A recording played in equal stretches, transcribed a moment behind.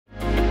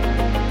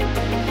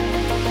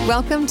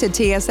Welcome to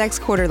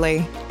TSX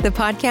Quarterly, the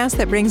podcast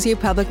that brings you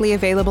publicly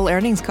available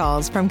earnings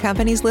calls from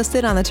companies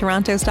listed on the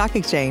Toronto Stock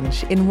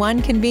Exchange in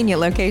one convenient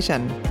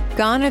location.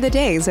 Gone are the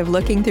days of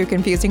looking through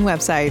confusing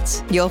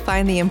websites. You'll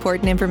find the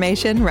important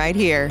information right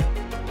here.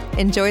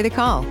 Enjoy the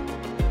call.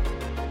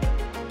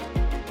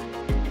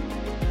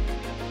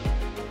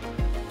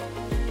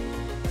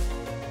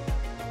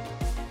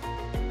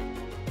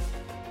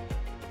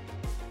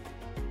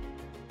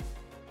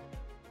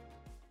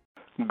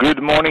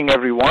 Good morning,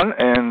 everyone,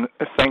 and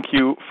thank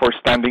you for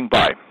standing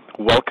by.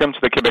 Welcome to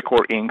the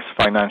Quebecor Inc.'s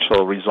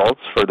financial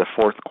results for the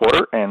fourth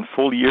quarter and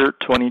full year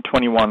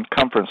 2021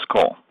 conference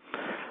call.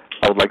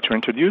 I would like to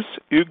introduce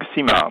Hugues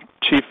Simard,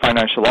 Chief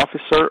Financial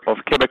Officer of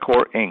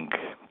Quebecor Inc.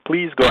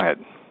 Please go ahead.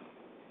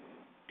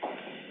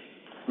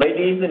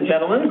 Ladies and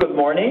gentlemen, good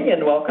morning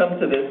and welcome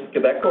to this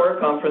Quebecor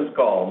conference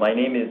call. My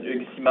name is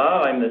Hugues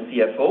Simard, I'm the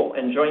CFO,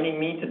 and joining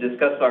me to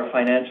discuss our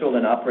financial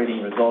and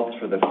operating results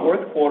for the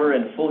fourth quarter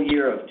and full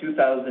year of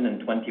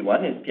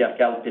 2021 is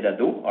Pierre-Karl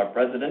Péladeau, our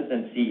President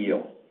and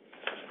CEO.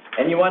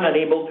 Anyone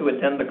unable to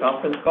attend the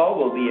conference call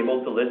will be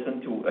able to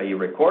listen to a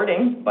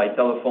recording by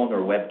telephone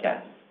or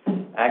webcast.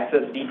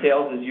 Access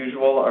details, as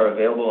usual, are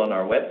available on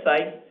our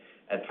website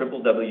at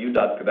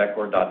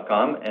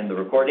www.quebecor.com, and the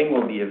recording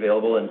will be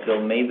available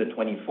until May the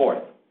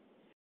 24th.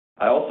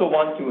 I also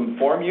want to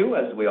inform you,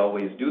 as we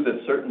always do,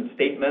 that certain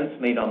statements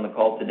made on the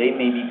call today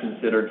may be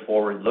considered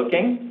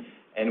forward-looking,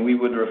 and we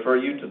would refer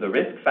you to the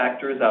risk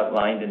factors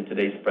outlined in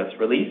today's press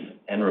release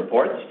and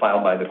reports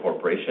filed by the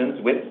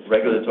corporations with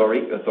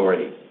regulatory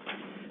authorities.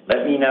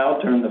 Let me now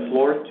turn the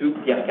floor to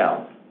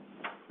Pierre-Karl.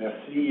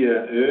 Merci,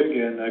 Hugues,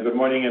 and good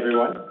morning,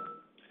 everyone.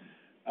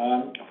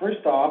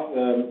 First off,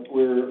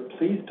 we're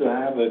pleased to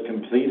have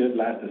completed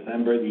last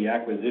December the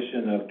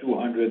acquisition of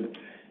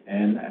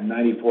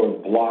 294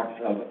 blocks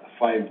of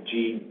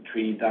 5G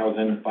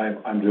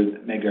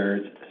 3,500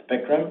 megahertz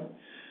spectrum,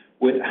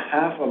 with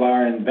half of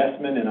our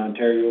investment in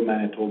Ontario,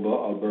 Manitoba,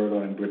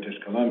 Alberta, and British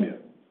Columbia.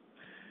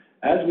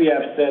 As we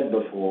have said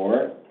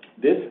before,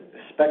 this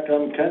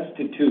spectrum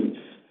constitutes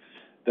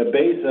the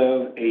base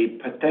of a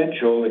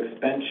potential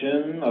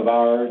expansion of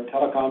our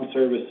telecom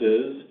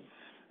services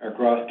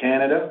across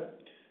Canada,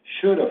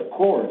 should, of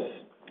course,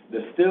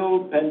 the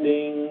still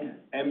pending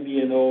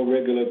MVNO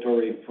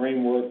regulatory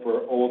framework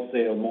for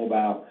wholesale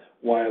mobile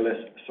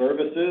wireless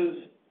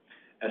services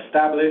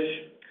establish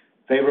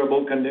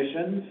favorable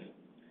conditions,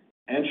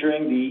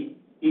 ensuring the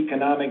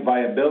economic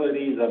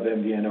viabilities of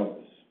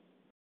MVNOs.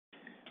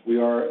 We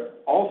are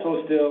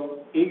also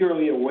still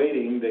eagerly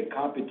awaiting the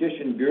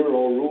Competition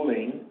Bureau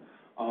ruling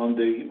on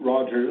the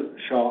Roger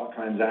Shaw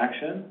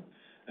transaction,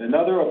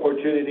 another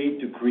opportunity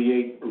to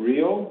create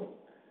real,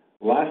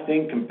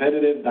 lasting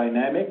competitive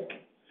dynamic,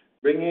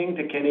 bringing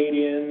to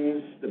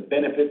Canadians the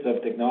benefits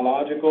of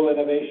technological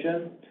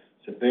innovation,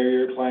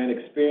 superior client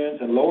experience,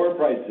 and lower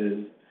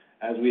prices,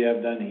 as we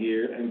have done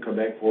here in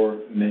Quebec for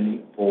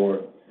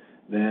more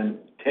than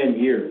 10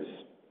 years.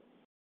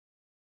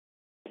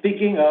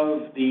 Speaking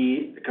of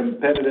the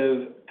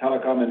competitive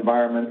telecom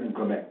environment in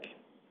Quebec,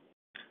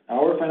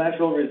 our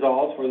financial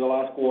results for the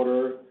last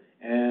quarter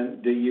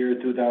and the year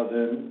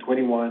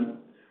 2021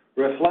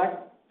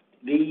 reflect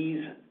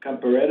these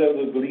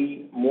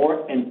comparatively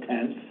more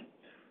intense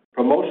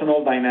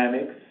promotional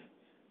dynamics,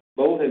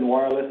 both in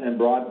wireless and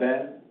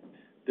broadband,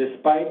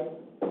 despite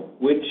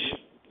which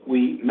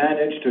we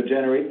managed to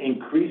generate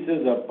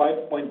increases of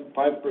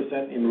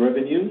 5.5% in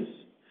revenues,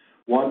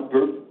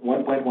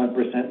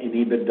 1.1% in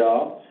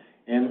EBITDA,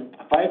 and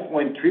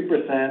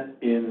 5.3%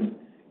 in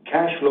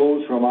cash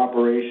flows from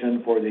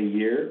operation for the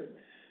year,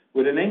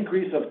 with an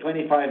increase of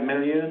 25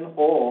 million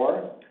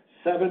or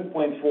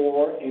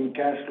 7.4% in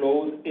cash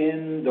flows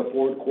in the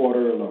fourth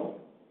quarter alone.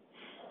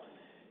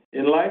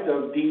 In light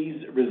of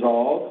these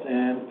results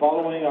and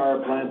following our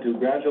plan to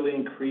gradually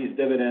increase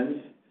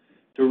dividends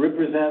to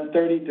represent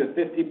 30 to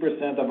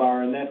 50% of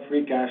our net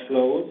free cash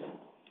flows,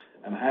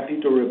 I'm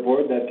happy to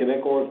report that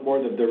Quebecor's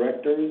Board of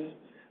Directors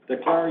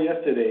declared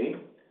yesterday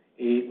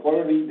a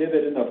quarterly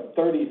dividend of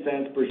 30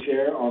 cents per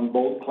share on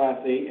both Class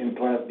A and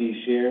Class B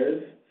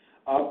shares,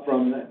 up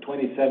from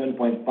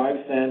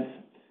 27.5 cents,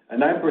 a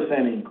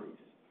 9% increase.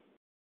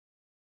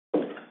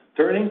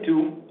 Turning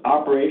to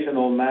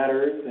operational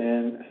matters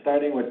and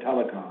starting with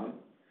telecom,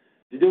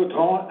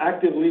 Videotron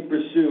actively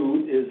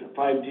pursued its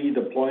 5G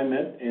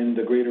deployment in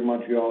the Greater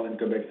Montreal and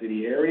Quebec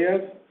City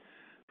areas,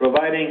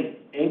 providing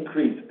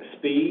increased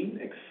speed,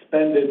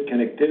 expanded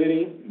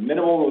connectivity,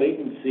 minimal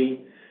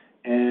latency,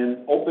 and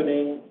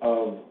opening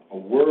of a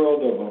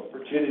world of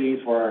opportunities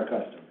for our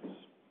customers.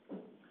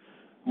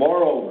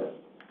 Moreover,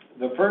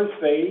 the first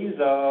phase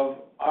of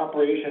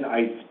Operation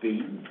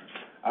High-Speed,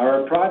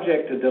 our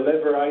project to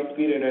deliver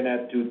high-speed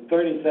internet to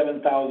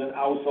 37,000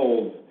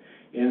 households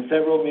in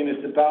several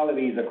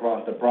municipalities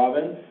across the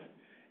province,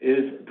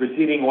 is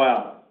proceeding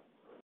well.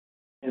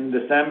 In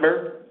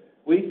December,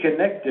 we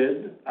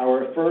connected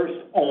our first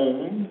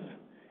homes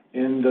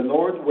in the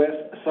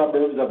northwest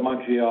suburbs of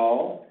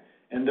Montreal,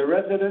 and the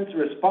residents'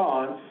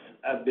 response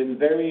has been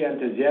very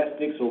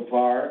enthusiastic so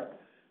far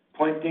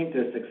pointing to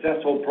a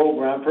successful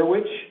program for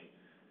which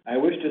I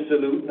wish to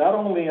salute not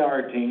only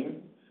our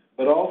team,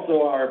 but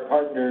also our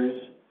partners,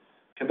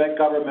 Quebec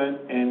government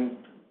and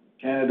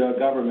Canada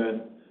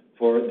government,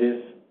 for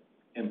this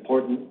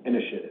important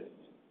initiative.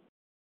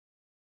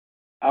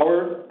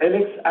 Our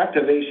Elix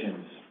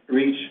activations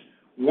reach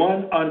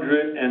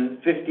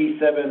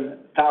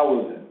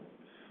 157,000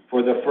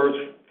 for the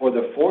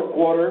fourth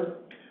quarter,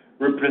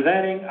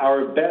 representing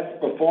our best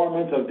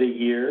performance of the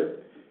year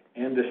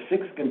and the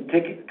sixth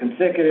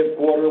consecutive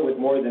quarter with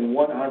more than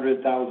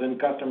 100,000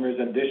 customers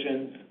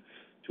additions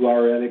to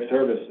our Elix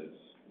services.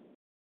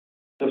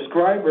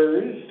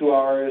 Subscribers to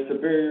our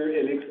superior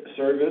Elix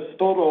service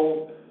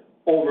total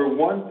over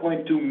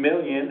 1.2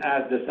 million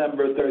as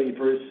December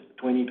 31st,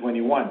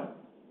 2021.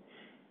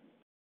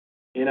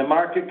 In a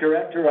market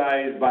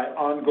characterized by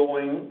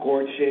ongoing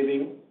cord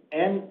shaving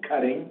and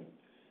cutting,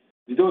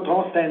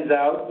 Videotron stands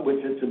out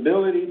with its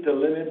ability to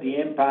limit the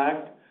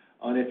impact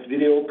on its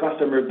video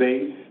customer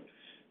base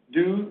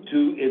due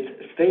to its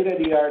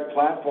state-of-the-art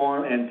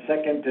platform and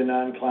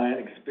second-to-none client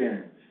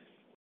experience.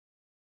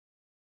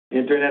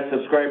 Internet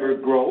subscriber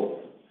growth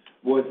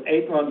was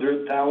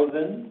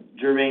 8,000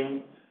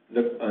 during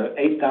the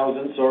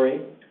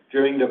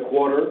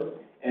quarter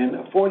and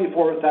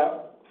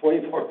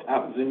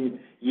 44,000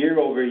 year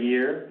over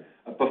year,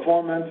 a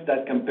performance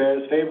that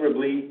compares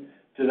favorably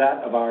to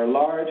that of our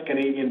large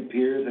Canadian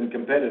peers and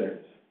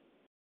competitors.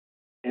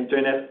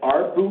 Internet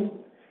ARPU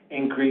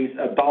increased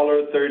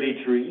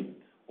 $1.33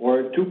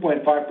 or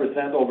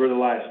 2.5% over the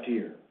last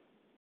year.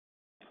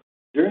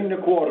 During the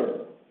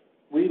quarter,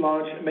 we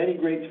launched many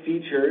great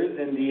features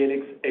in the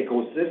Elix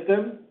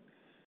ecosystem.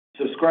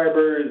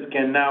 Subscribers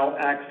can now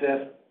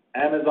access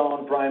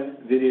Amazon Prime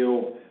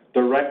Video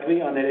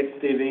directly on Elix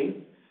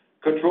TV,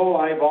 control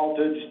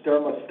high-voltage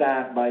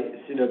thermostat by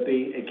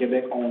Sinopé, a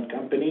Quebec-owned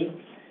company,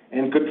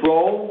 and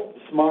control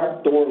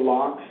smart door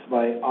locks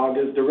by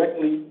August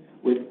directly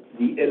with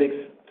the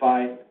Elix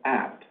 5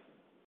 app.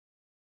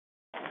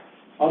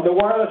 On the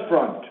wireless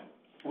front,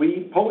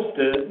 we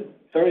posted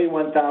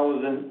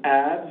 31,000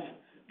 ads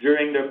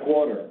during the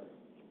quarter.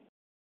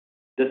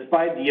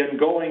 Despite the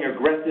ongoing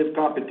aggressive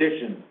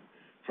competition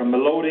from a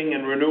loading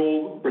and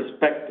renewal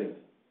perspective,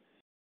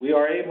 we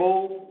were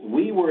able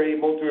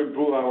to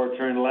improve our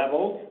churn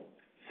levels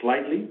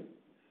slightly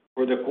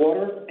for the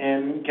quarter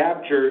and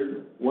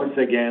captured, once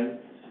again,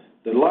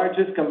 the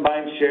largest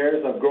combined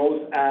shares of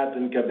gross ads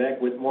in Quebec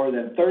with more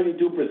than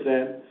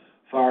 32%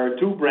 for our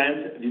two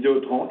brands,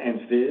 Videotron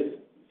and Fizz,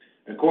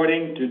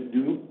 according to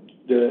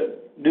the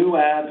new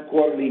ads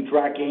quarterly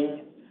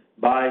tracking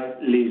by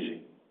Léger.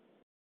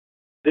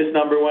 This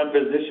number one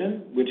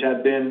position, which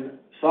had been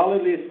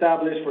solidly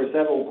established for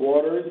several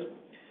quarters,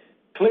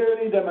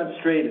 clearly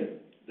demonstrated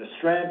the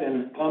strength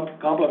and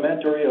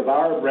complementary of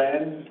our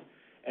brands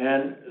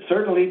and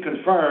certainly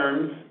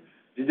confirms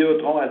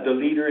Videotron as the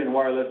leader in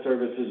wireless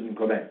services in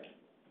Quebec.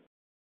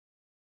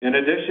 In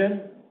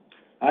addition,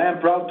 I am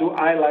proud to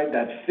highlight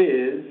that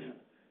Fizz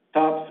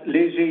tops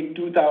Léger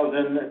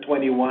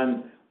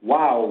 2021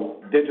 WOW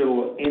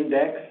Digital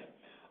Index,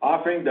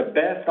 offering the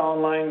best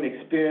online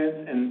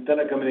experience in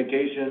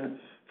telecommunication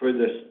for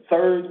the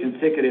third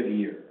consecutive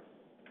year.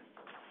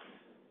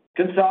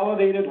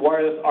 Consolidated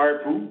wireless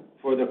ARPU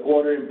for the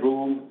quarter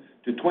improved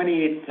to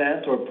 28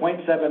 cents or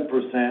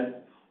 0.7%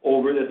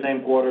 over the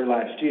same quarter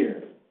last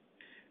year.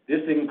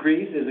 This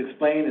increase is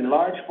explained in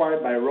large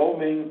part by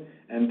roaming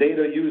and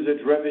data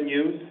usage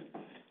revenues,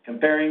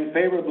 comparing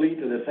favorably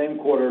to the same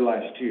quarter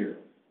last year.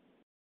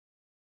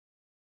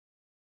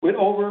 With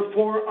over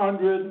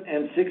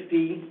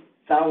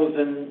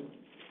 460,000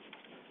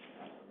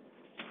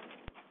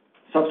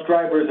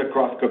 subscribers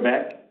across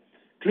Quebec,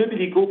 Club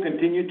Illico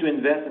continued to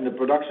invest in the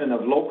production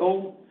of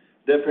local,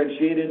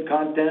 differentiated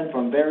content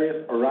from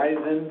various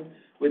horizons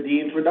with the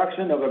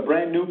introduction of a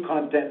brand new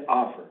content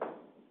offer.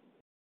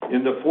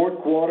 In the fourth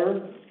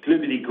quarter,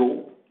 Club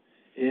Illico,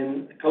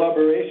 in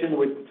collaboration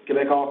with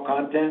Quebecor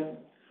Content,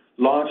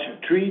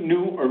 launched 3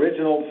 new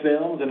original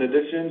films in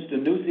addition to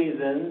new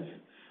seasons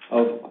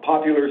of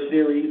popular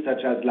series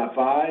such as La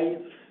Faille,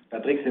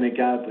 Patrick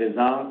Sénécal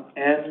présente,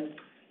 and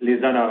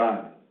Les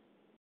Honorables.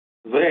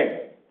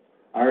 Vrai,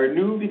 our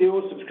new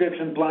video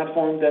subscription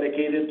platform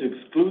dedicated to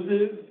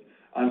exclusive,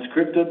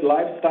 unscripted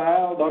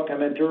lifestyle,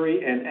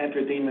 documentary, and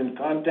entertainment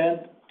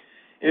content,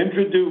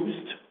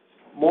 introduced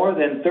more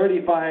than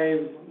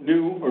 35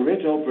 new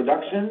original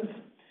productions,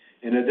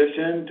 in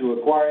addition to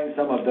acquiring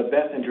some of the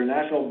best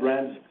international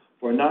brands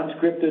for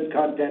non-scripted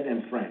content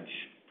in French.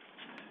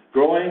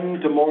 Growing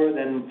to more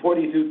than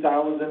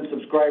 42,000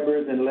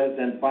 subscribers in less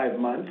than 5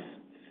 months,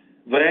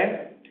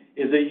 Vrai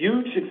is a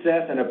huge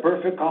success and a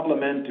perfect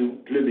complement to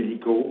Club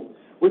Illico,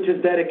 which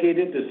is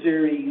dedicated to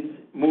series,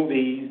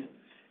 movies,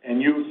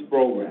 and youth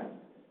programs.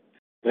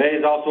 Vrai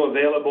is also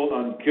available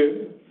on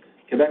QB,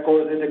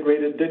 Quebecor's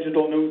integrated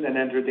digital news and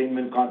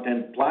entertainment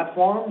content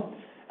platform,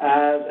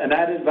 as an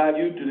added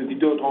value to the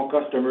Videotron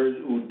customers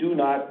who do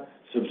not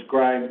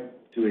subscribe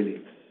to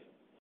Elix.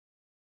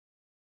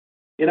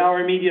 In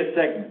our media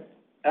segment,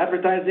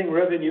 advertising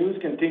revenues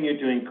continue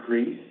to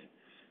increase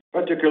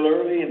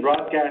particularly in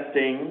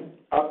broadcasting,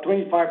 up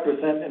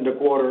 25% in the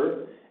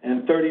quarter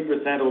and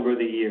 30% over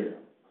the year.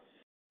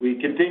 We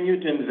continue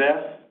to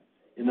invest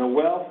in a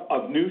wealth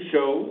of new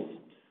shows,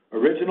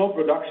 original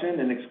production,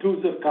 and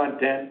exclusive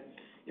content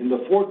in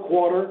the fourth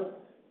quarter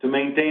to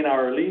maintain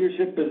our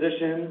leadership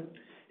position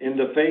in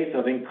the face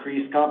of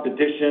increased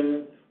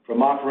competition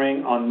from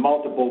offering on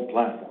multiple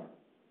platforms.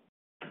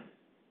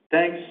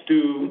 Thanks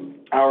to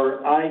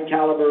our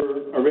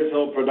high-caliber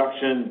original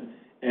production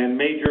and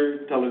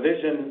major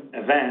television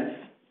events,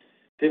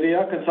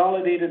 TVA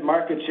consolidated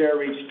market share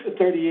reached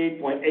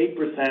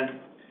 38.8%,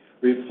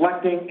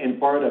 reflecting in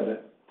part of a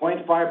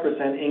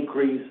 0.5%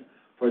 increase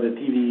for the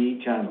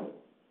TVE channel.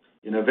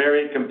 In a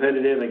very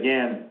competitive,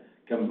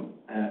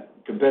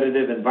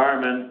 competitive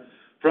environment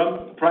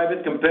from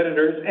private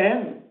competitors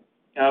and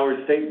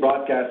our state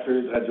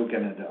broadcasters,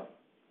 Radio-Canada.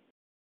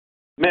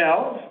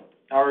 MELS,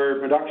 our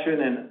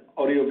production and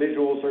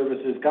audiovisual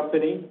services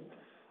company,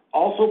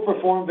 also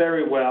performed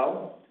very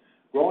well,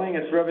 growing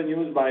its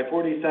revenues by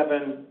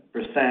 47%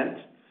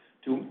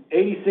 to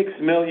 86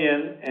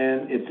 million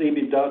and its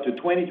EBITDA to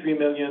 23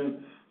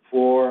 million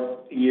for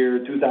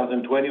year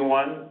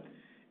 2021,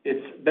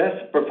 its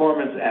best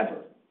performance ever.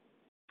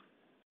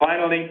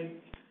 Finally,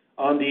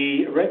 on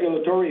the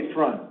regulatory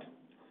front,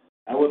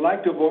 I would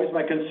like to voice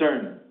my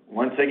concern,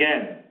 once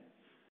again,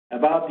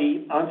 about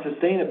the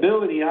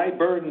unsustainability high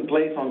burden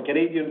placed on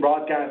Canadian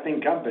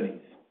broadcasting companies.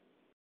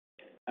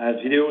 As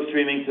video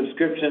streaming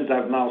subscriptions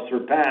have now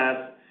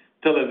surpassed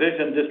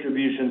television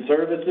distribution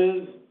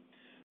services,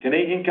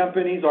 Canadian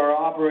companies are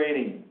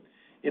operating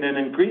in an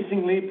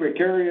increasingly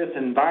precarious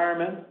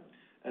environment.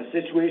 A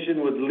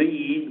situation would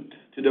lead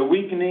to the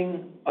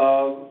weakening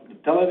of the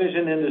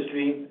television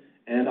industry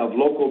and of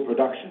local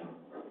production.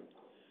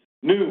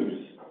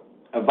 News,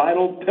 a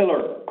vital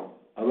pillar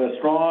of a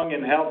strong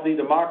and healthy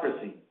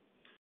democracy,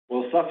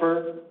 will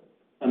suffer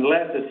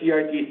unless the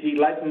CRTC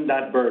lightens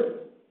that burden.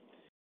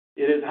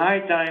 It is high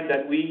time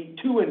that we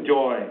too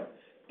enjoy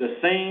the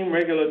same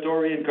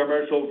regulatory and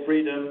commercial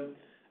freedom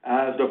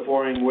as the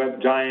foreign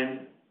web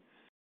giants,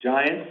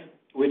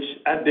 which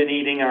have been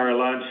eating our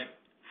lunch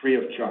free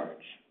of charge.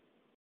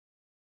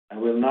 I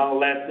will now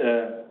let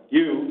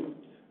you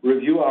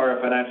review our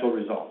financial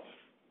results.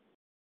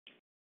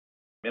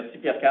 Merci,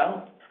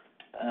 Pierre-Carl.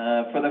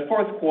 For the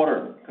fourth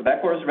quarter,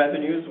 Quebecor's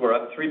revenues were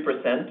up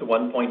 3% to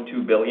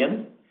 1.2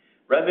 billion.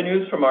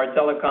 Revenues from our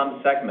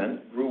telecom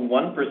segment grew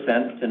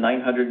 1% to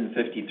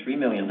 953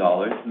 million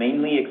dollars,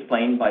 mainly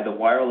explained by the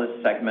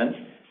wireless segment,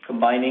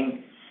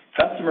 combining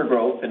customer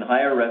growth and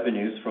higher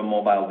revenues from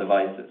mobile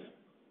devices.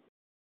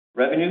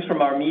 Revenues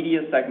from our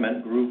media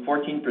segment grew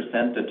 14%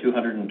 to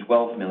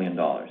 212 million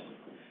dollars.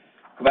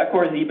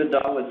 Quebecor's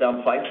EBITDA was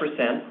down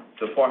 5%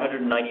 to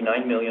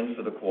 499 million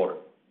for the quarter.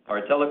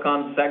 Our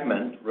telecom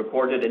segment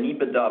recorded an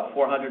EBITDA of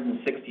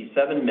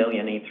 467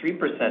 million, a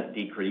 3%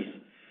 decrease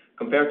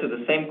compared to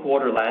the same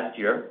quarter last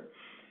year,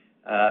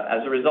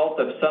 as a result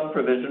of some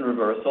provision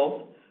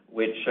reversals,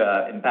 which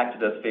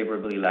impacted us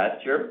favorably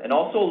last year, and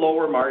also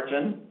lower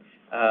margin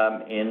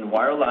in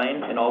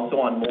wireline and also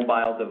on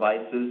mobile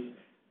devices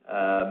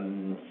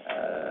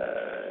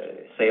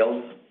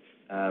sales,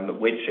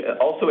 which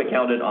also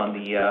accounted on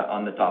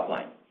the top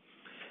line.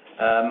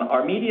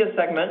 Our media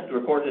segment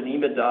recorded an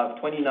EBITDA of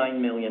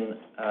 29 million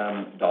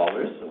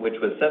dollars, which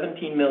was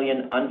 17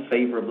 million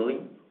unfavorably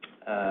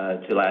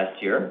to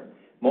last year,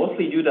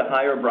 mostly due to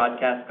higher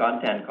broadcast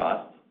content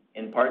costs,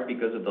 in part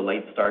because of the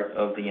late start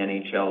of the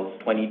NHL's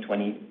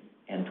 2020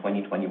 and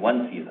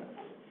 2021 season.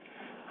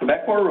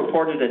 Quebecor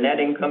reported a net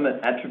income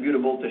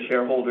attributable to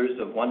shareholders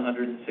of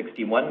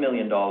 161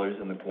 million dollars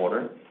in the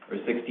quarter, or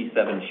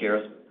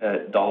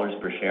 67 dollars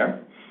per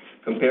share,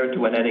 compared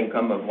to a net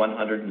income of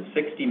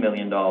 160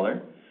 million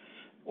dollar,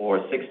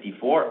 or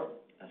 64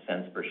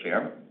 cents per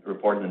share,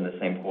 reported in the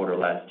same quarter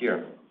last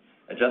year.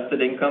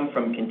 Adjusted income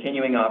from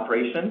continuing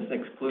operations,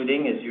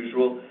 excluding as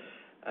usual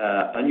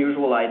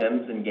unusual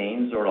items and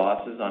gains or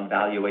losses on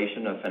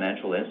valuation of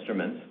financial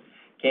instruments,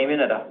 came in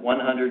at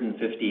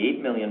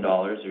 158 million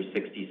dollars, or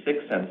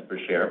 66 cents per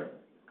share,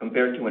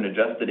 compared to an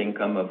adjusted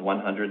income of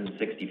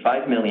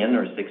 165 million,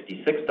 or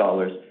 66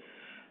 dollars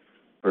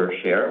per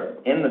share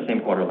in the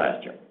same quarter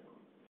last year.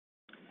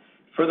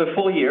 For the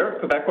full year,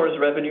 Quebecor's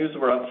revenues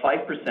were up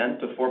 5%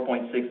 to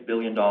 4.6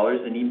 billion dollars,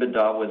 and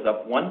EBITDA was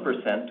up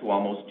 1% to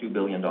almost 2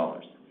 billion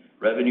dollars.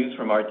 Revenues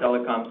from our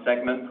telecom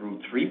segment grew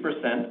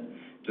 3%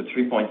 to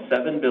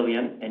 3.7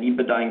 billion, and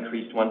EBITDA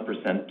increased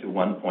 1% to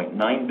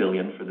 1.9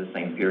 billion for the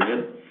same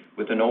period,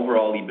 with an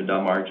overall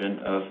EBITDA margin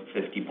of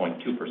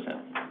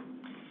 50.2%.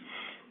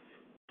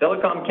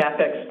 Telecom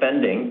CapEx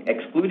spending,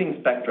 excluding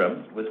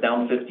spectrum, was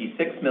down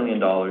 56 million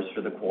dollars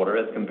for the quarter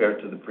as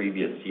compared to the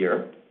previous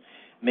year,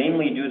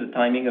 mainly due to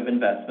timing of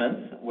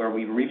investments, where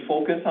we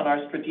refocus on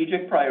our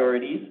strategic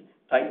priorities,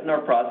 tighten our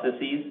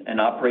processes,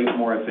 and operate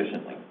more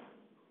efficiently.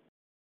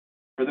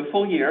 For the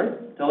full year,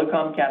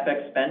 telecom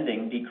CapEx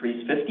spending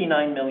decreased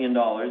 59 million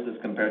dollars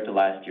as compared to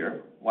last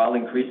year, while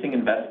increasing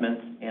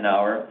investments in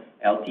our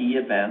LTE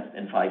Advanced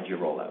and 5G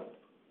rollout.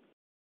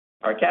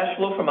 Our cash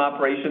flow from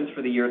operations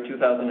for the year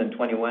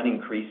 2021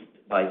 increased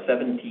by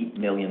 $70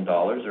 million,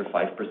 or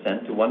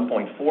 5%, to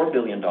 $1.4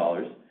 billion,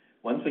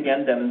 once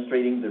again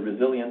demonstrating the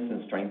resilience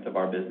and strength of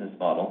our business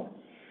model,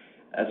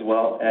 as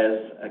well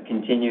as a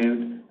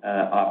continued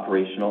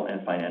operational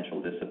and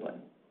financial discipline.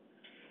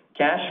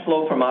 Cash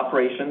flow from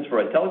operations for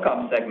a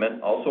telecom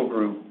segment also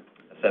grew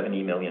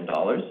 $70 million,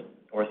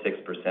 or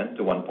 6%,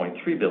 to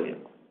 $1.3 billion.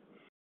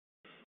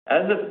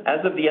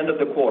 As of the end of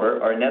the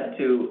quarter, our net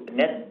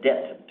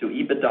debt to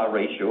EBITDA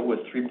ratio was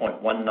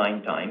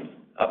 3.19 times,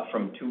 up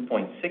from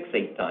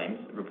 2.68 times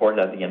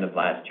reported at the end of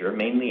last year,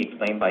 mainly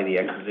explained by the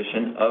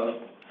acquisition of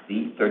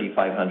the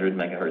 3500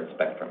 megahertz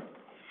spectrum.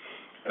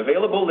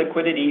 Available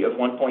liquidity of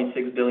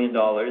 $1.6 billion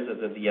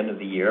as of the end of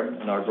the year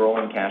and our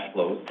growing cash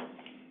flows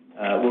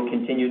will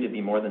continue to be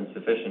more than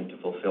sufficient to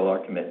fulfill our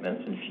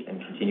commitments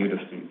and continue to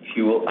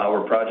fuel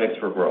our projects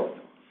for growth.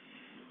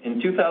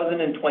 In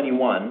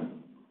 2021,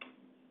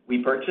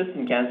 we purchased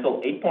and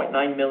canceled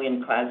 8.9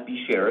 million Class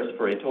B shares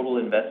for a total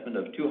investment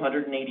of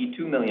 $282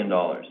 million.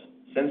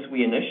 Since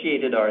we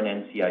initiated our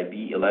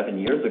NCIB 11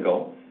 years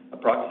ago,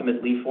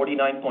 approximately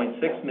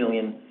 49.6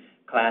 million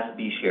Class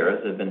B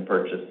shares have been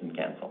purchased and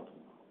canceled.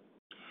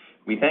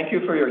 We thank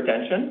you for your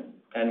attention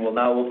and will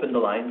now open the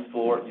lines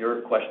for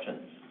your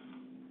questions.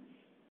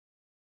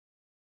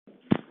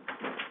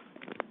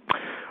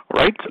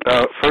 Right.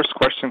 First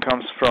question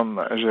comes from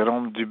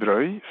Jérôme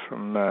Dubreuil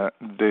from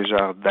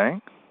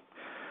Desjardins.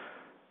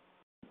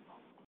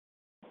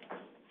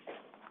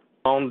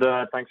 And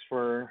thanks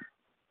for...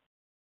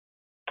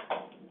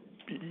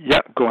 Yeah,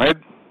 go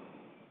ahead.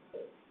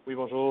 Oui,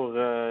 bonjour,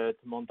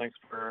 tout le monde. Thanks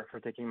for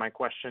taking my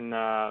question.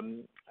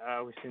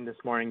 We've seen this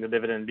morning the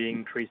dividend being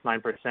increased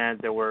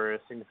 9%. There were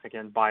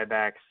significant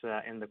buybacks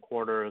in the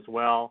quarter as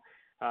well.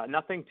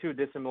 Nothing too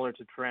dissimilar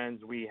to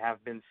trends we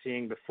have been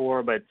seeing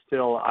before, but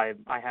still I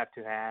have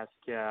to ask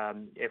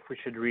if we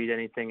should read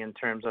anything in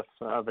terms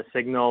of a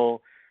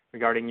signal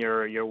regarding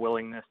your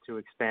willingness to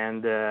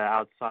expand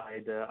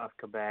outside of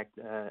Quebec.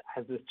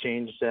 Has this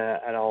changed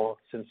at all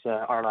since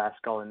our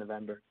last call in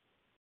November?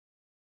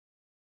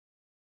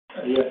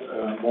 Yes,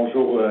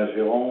 bonjour,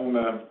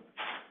 Jérôme.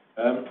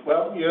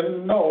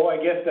 Well, I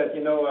guess that,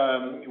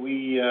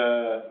 we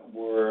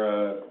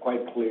were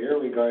quite clear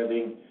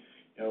regarding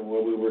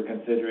what we were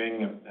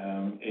considering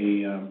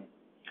a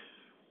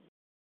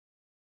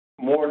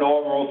more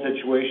normal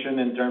situation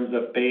in terms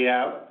of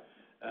payout.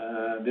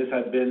 This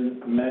had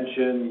been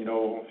mentioned,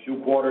 a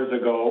few quarters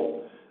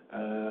ago.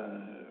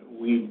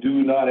 We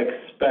do not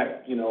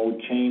expect,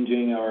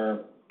 changing our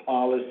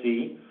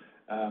policy.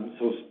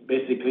 So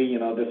basically,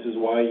 this is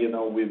why,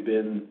 we've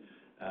been,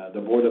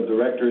 the board of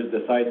directors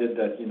decided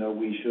that,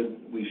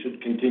 we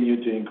should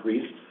continue to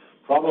increase.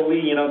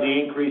 Probably,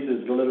 the increase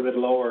is a little bit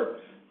lower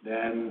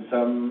than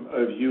some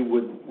of you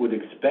would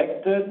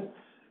expect it,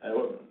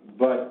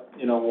 but,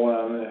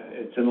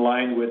 it's in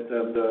line with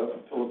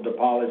the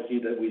policy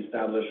that we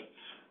established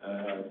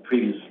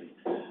previously.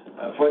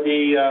 For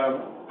the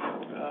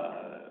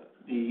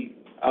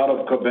out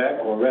of Quebec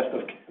or rest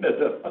of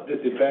Canada,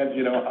 this depends,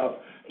 how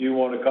you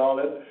want to call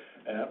it,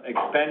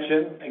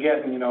 expansion.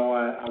 Again,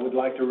 I would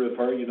like to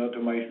refer, to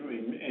my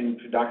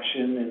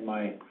introduction in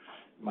my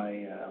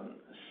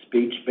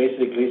speech,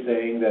 basically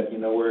saying that,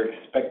 we're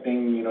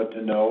expecting,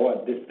 to know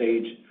at this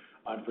stage,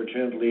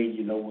 unfortunately,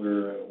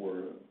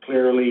 we're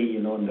clearly,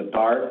 in the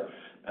dark.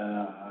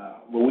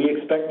 But we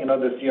expect,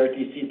 the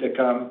CRTC to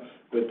come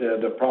with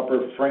the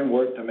proper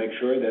framework to make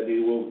sure that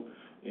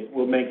it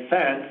will make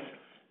sense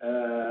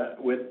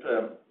with,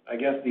 I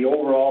guess, the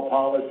overall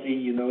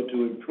policy,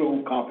 to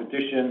improve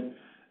competition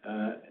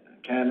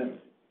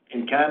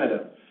in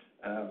Canada.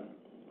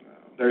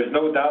 There's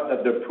no doubt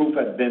that the proof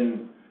had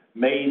been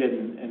made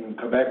in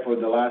Quebec for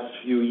the last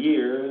few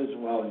years.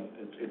 Well,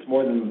 it's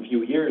more than a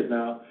few years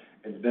now.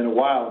 It's been a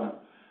while now.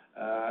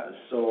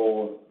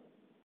 So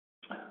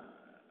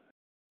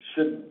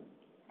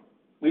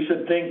we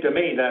should think, to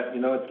me, that,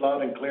 it's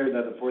loud and clear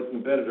that the fourth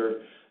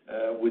competitor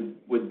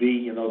would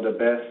be, the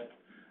best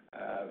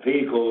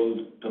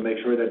vehicle to make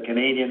sure that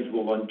Canadians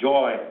will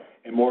enjoy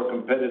a more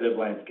competitive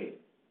landscape.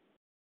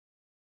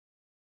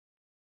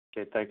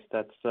 Okay, thanks.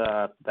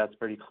 That's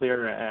pretty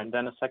clear. And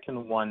then a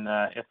second one,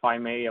 if I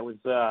may, I was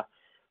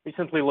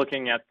recently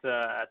looking at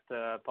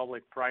the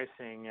public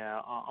pricing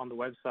on the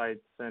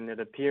websites, and it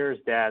appears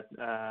that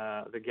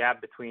the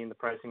gap between the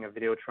pricing of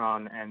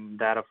Videotron and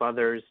that of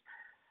others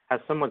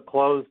has somewhat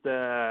closed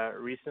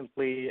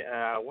recently.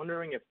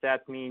 Wondering if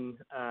that means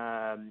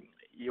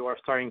you are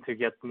starting to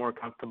get more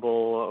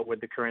comfortable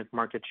with the current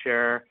market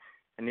share,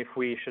 and if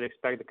we should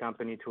expect the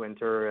company to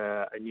enter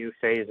a new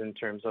phase in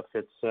terms of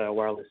its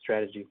wireless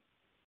strategy.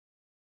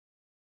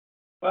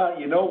 Well,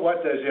 you know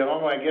what,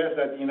 Jérôme, I guess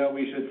that,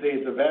 we should say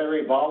it's a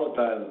very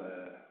volatile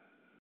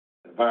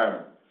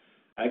environment.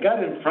 I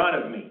got in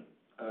front of me,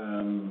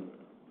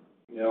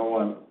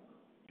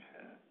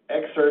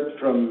 excerpts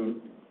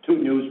from two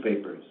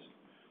newspapers,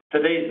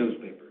 today's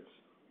newspapers.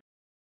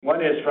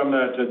 One is from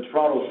the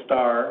Toronto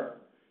Star,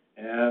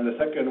 and the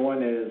second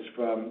one is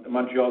from the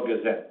Montreal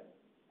Gazette.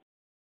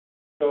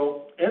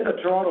 So in the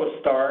Toronto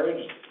Star,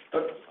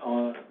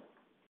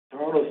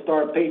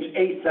 page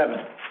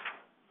A7,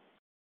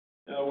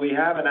 we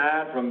have an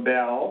ad from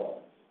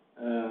Bell,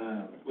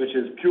 which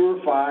is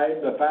Pure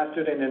 5, the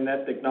faster than the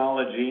net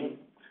technology,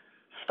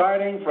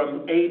 starting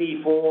from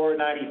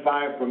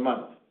 $84.95 per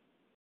month.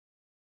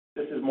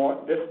 This is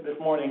this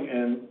morning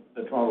in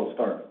the Toronto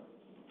Star.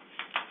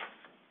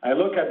 I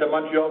look at the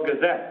Montreal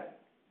Gazette,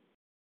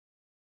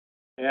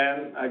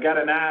 and I got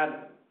an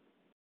ad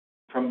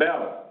from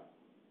Bell,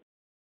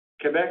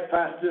 Quebec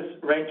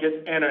fastest ranked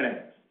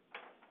internet,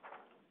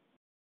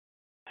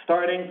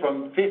 starting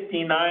from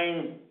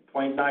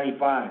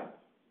 $59.95.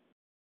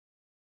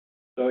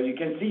 So you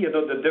can see,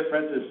 the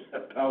difference is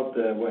about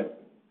what?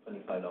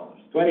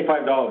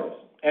 $25.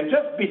 And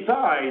just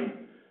beside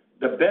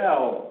the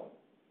Bell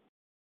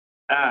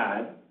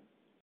ad,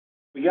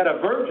 we got a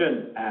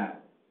Virgin ad,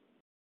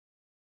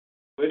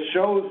 which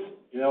shows,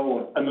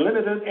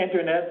 unlimited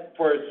internet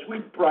for a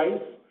sweet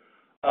price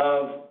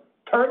of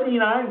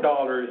 $39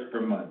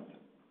 per month.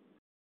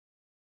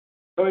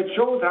 So it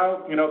shows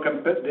how,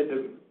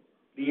 the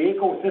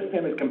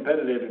ecosystem is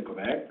competitive in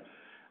Quebec,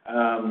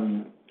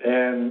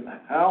 and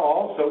how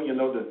also,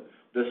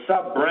 the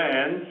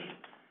sub-brands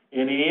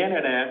in the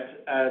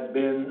internet have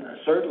been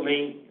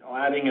certainly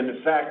having an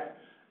effect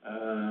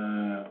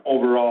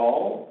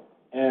overall,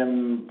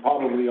 and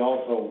probably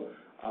also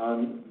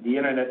on the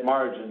internet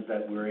margins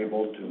that we're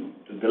able to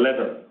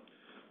deliver.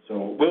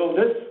 So will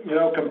this,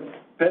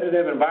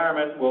 competitive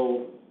environment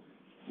will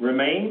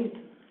remain?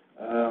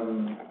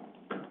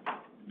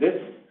 This,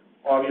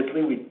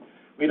 obviously,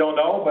 we don't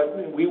know,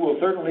 but we will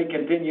certainly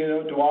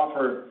continue to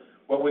offer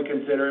what we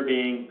consider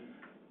being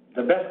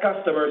the best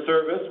customer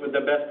service with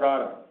the best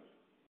product.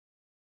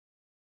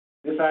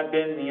 This has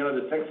been,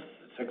 the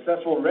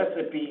successful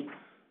recipe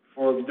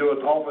for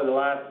Videotron for the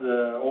last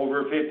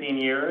over 15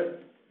 years.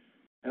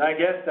 And I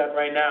guess that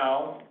right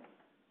now,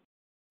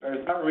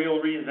 there's not real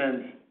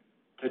reason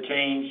to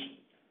change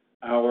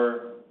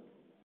our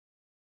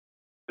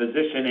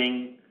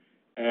positioning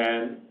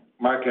and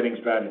marketing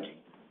strategy.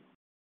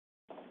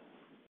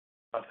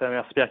 Parfait.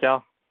 Merci,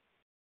 Pierre-Carl.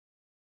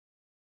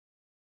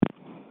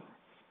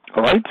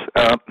 All right.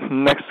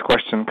 Next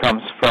question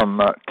comes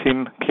from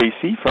Tim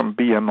Casey from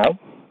BMO.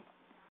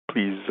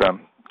 Please go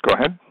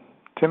ahead,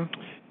 Tim.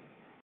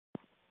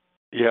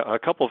 Yeah, a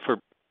couple for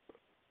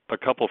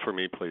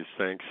me, please.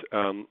 Thanks.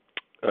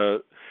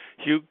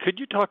 Hugh, could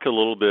you talk a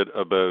little bit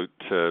about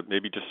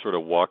maybe just sort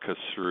of walk us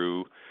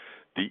through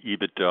the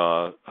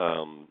EBITDA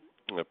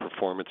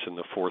performance in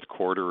the fourth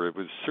quarter? It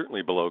was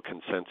certainly below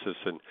consensus,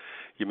 and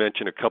you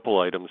mentioned a couple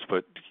items,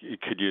 but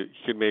could you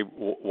maybe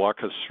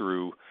walk us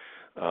through,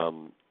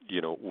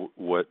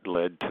 what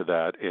led to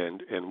that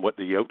and what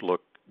the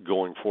outlook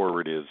going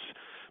forward is,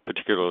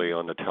 particularly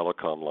on the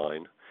telecom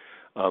line?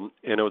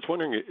 And I was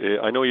wondering,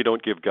 I know you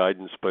don't give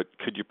guidance, but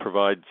could you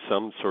provide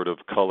some sort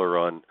of color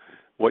on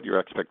what your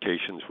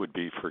expectations would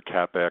be for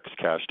CapEx,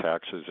 cash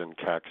taxes, and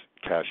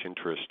cash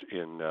interest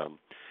in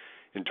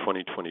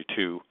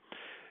 2022?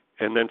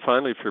 And then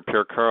finally, for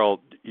Pierre-Carl,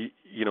 the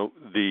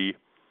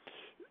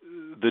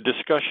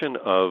discussion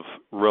of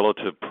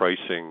relative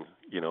pricing,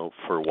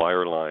 for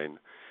wireline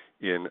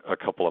in a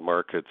couple of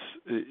markets,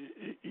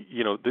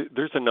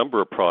 there's a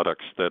number of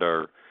products that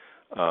are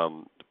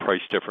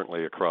priced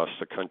differently across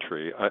the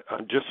country.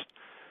 I'm just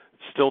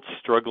still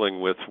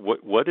struggling with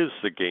what is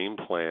the game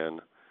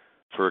plan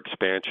for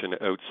expansion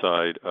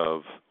outside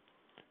of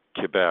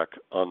Quebec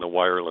on the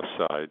wireless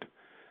side.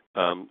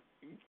 And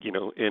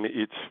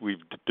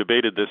we've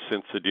debated this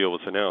since the deal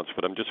was announced,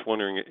 but I'm just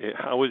wondering,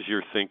 how is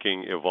your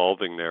thinking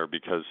evolving there?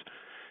 Because,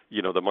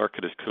 the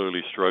market is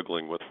clearly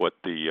struggling with what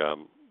the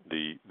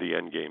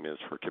end game is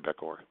for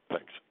Quebecor.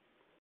 Thanks.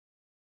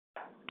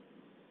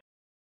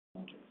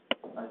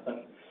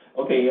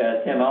 Okay,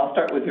 Tim, I'll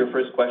start with your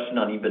first question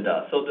on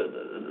EBITDA. So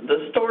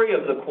the story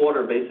of the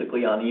quarter,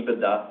 basically, on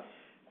EBITDA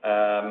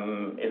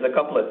is a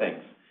couple of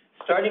things.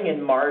 Starting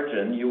in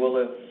margin, you will,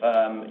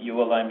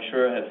 I'm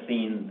sure, have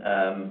seen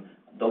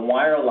the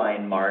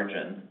wireline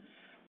margin,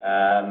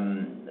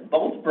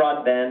 both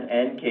broadband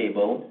and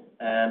cable.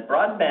 And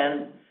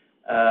broadband,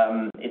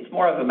 it's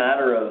more of a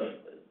matter of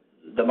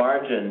the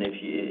margin,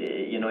 if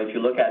you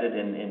look at it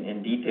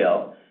in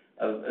detail,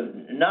 of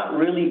not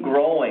really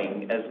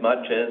growing as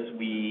much as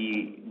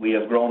we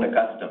have grown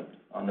accustomed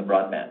on the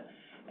broadband.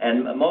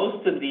 And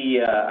most of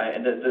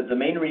the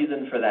main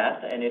reason for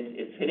that, and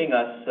it's hitting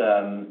us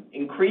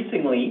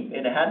increasingly,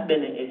 it had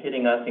been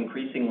hitting us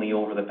increasingly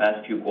over the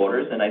past few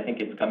quarters, and I think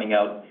it's coming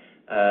out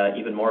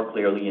even more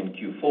clearly in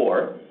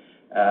Q4.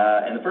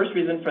 And the first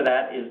reason for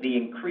that is the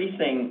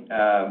increasing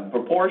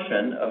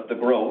proportion of the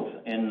growth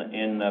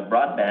in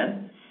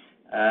broadband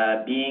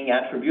being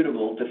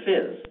attributable to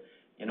Fizz.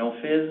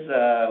 Fizz,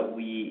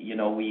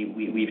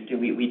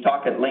 we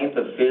talk at length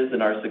of Fizz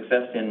and our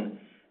success in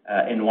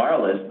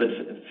wireless, but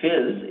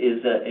Fizz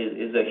is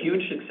a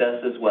huge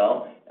success as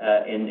well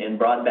in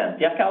broadband.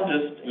 Pierre-Carl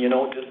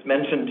just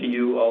mentioned to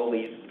you all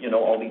these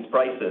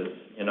prices.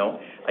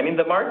 I mean,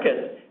 the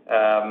market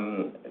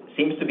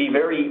seems to be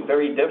very,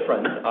 very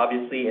different,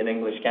 obviously, in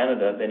English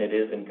Canada than it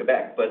is in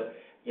Quebec. But,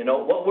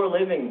 what we're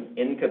living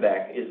in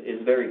Quebec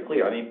is very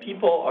clear. I mean,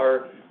 people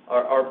are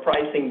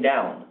pricing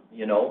down,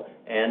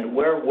 and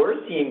where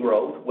we're seeing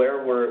growth,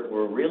 where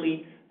we're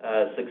really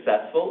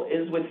successful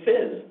is with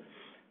Fizz.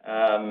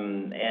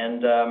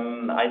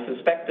 I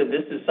suspect that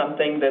this is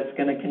something that's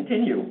going to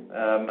continue.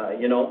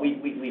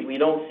 We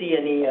don't see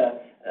any,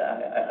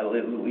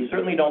 we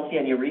certainly don't see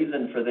any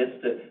reason for this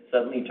to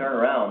suddenly turn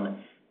around.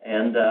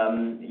 And,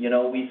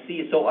 we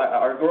see, so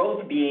our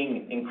growth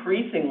being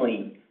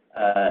increasingly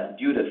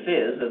due to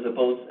Fizz, as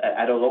opposed,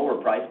 at a lower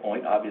price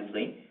point,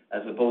 obviously,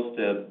 as opposed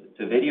to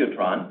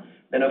Videotron,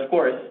 then of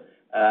course,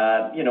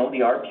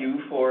 the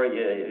ARPU for,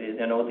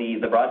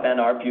 the broadband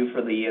ARPU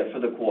for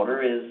the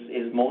quarter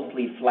is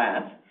mostly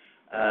flat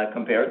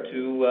compared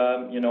to,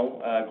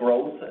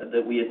 growth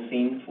that we had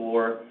seen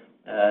for,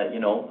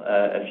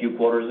 a few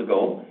quarters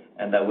ago,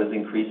 and that was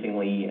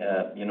increasingly,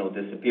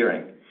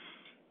 disappearing.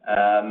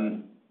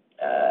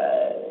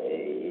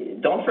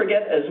 Don't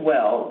forget as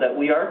well that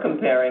we are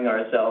comparing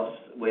ourselves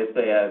with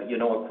a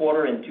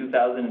quarter in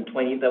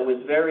 2020 that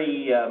was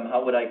very,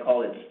 how would I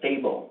call it,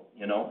 stable,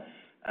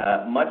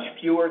 much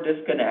fewer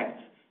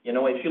disconnects.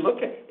 If you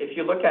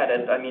look at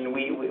it, I mean,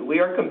 we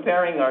are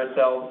comparing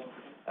ourselves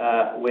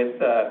with,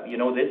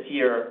 this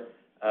year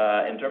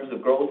in terms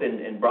of growth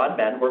in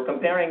broadband. We're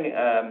comparing,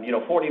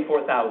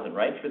 44,000,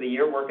 right, for the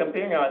year. We're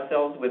comparing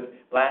ourselves with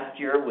last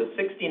year with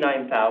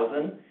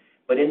 69,000.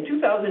 But in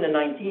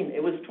 2019,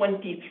 it was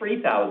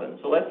 23,000.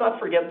 So let's not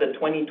forget that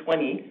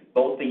 2020,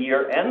 both the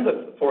year and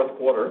the fourth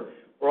quarter,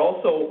 were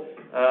also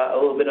a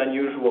little bit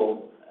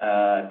unusual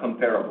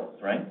comparables,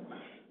 right?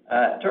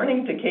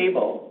 Turning to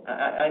cable,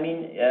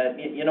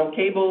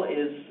 cable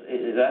is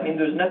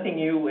there's nothing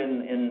new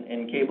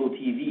in cable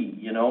TV,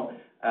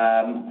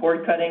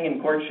 Cord cutting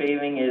and cord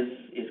shaving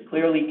is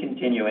clearly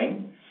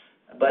continuing.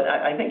 But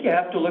I think you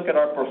have to look at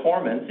our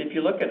performance. If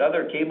you look at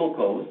other cable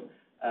codes,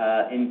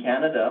 in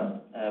Canada,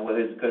 whether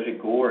it's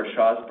Quebecor or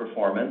Shaw's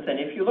performance, and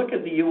if you look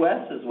at the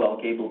U.S. as well,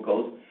 cable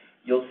codes,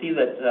 you'll see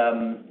that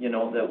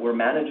that we're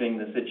managing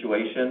the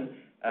situation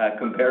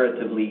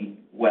comparatively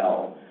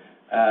well.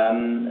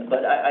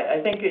 But I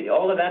think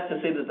all of that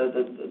to say that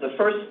the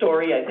first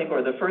story, I think,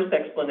 or the first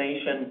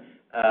explanation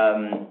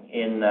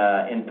in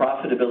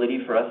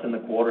profitability for us in the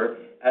quarter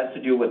has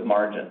to do with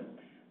margin,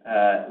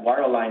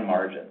 wireline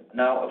margin.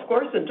 Now, of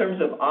course, in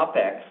terms of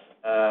OPEX.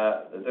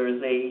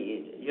 There's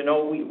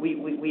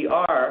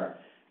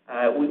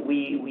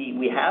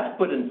we have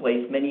put in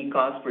place many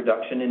cost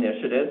reduction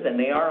initiatives, and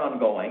they are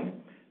ongoing.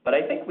 But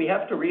I think we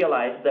have to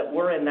realize that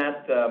we're in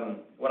that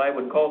what I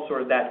would call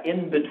sort of that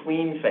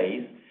in-between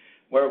phase,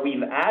 where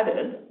we've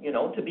added,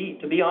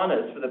 to be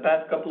honest, for the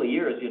past couple of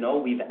years,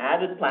 we've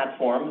added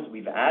platforms,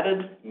 we've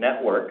added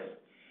networks,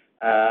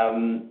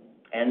 and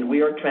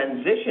we are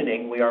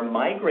transitioning, we are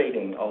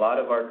migrating a lot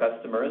of our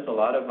customers, a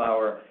lot of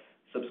our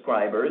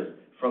subscribers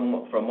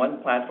from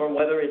one platform,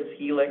 whether it's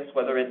Helix,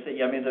 whether it's,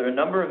 there are a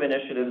number of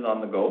initiatives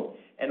on the go,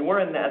 and we're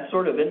in that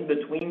sort of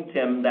in-between,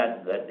 Tim,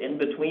 that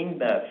in-between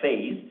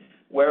phase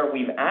where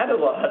we've added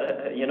a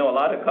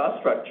lot of cost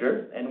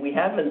structure, and we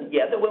haven't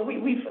yet. Well,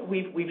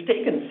 we've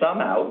taken some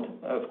out,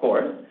 of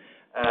course,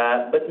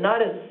 but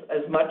not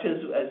as much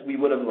as we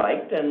would have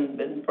liked,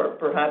 and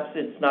perhaps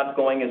it's not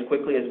going as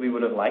quickly as we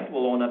would have liked.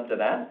 We'll own up to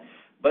that.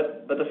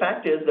 But the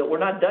fact is that we're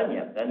not done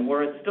yet, and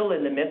we're still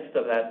in the midst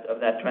of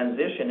that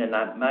transition and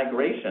that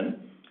migration.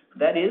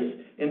 That is,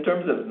 in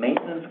terms of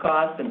maintenance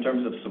costs, in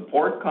terms of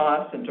support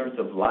costs, in terms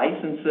of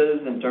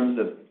licenses, in terms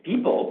of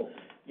people,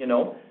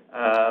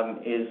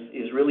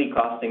 is really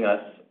costing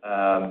us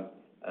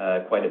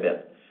quite a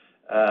bit.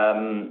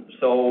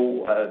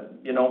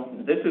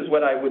 This is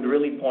what I would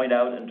really point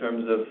out in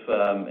terms of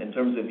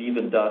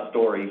EBITDA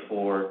story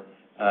for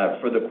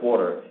the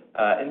quarter.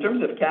 In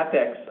terms of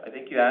CapEx, I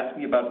think you asked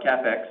me about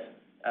CapEx.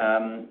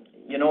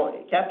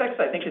 CapEx,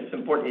 I think it's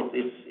important.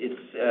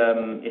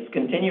 It's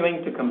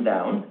continuing to come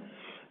down,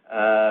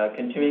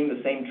 continuing the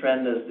same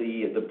trend as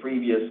the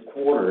previous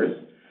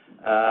quarters.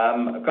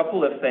 A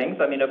couple of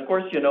things. I mean, of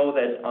course, that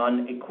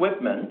on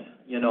equipment,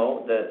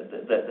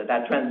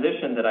 that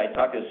transition that I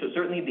talked about. So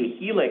certainly the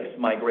Helix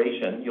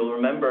migration. You'll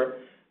remember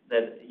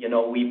that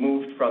we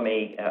moved from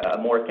a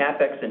more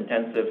CapEx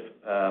intensive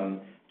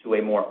to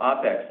a more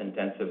OPEX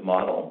intensive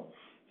model.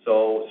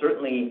 So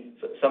certainly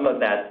some of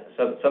that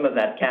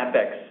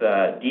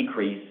CapEx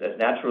decrease is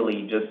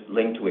naturally just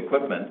linked to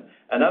equipment.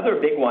 Another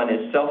big one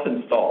is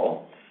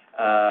self-install,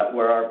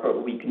 where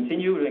we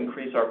continue to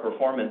increase our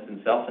performance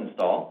in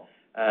self-install,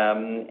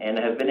 and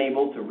have been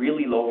able to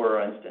really lower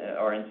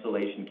our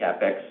installation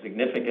CapEx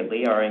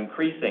significantly, are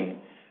increasing.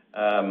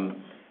 And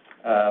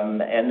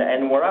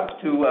we're up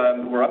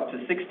to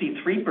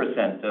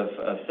 63%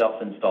 of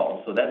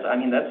self-install. So that's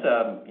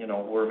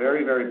we're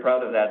very, very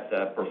proud of that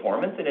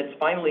performance, and it's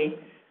finally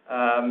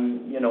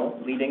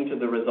leading to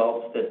the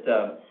results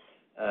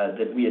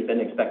that we had been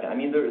expecting. I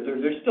mean,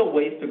 there's still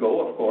ways to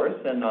go, of course,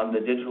 and on the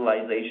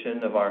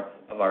digitalization of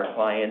our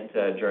client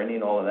journey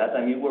and all of that.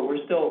 I mean,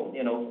 we're still,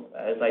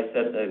 as I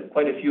said,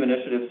 quite a few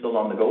initiatives still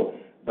on the go,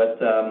 but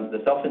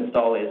the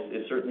self-install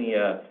is certainly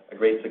a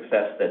great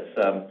success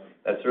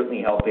that's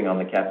certainly helping on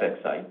the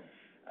CapEx side.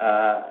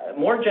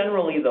 More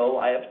generally, though,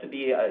 I have to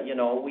be,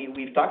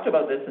 we've talked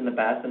about this in the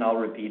past, and I'll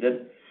repeat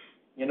it.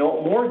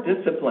 More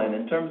discipline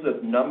in terms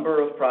of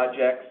number of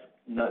projects,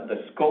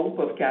 the scope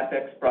of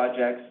CapEx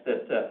projects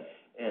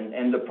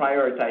and the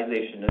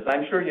prioritization. As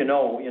I'm sure you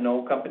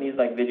know, companies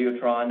like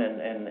Videotron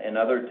and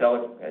other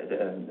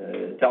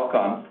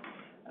telecoms,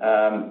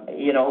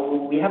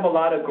 we have a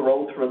lot of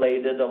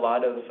growth-related, a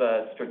lot of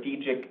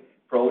strategic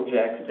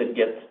projects that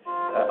get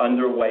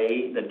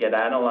underway, that get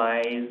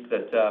analyzed,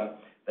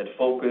 that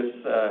focus,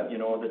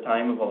 the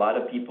time of a lot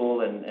of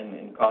people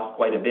and cost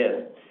quite a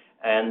bit.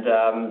 And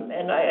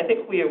I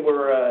think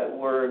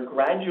we're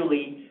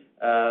gradually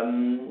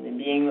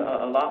being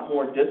a lot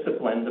more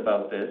disciplined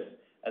about this,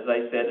 as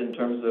I said, in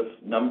terms of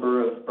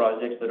number of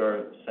projects that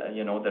are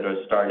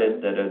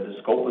started, that are the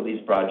scope of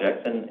these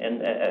projects, and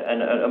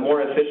a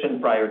more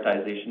efficient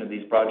prioritization of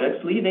these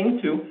projects, leading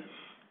to,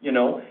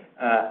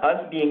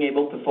 us being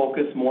able to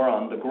focus more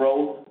on the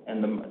growth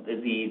and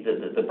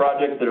the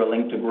projects that are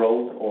linked to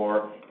growth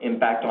or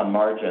impact on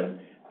margin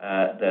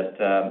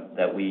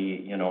that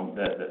we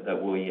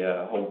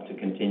hope to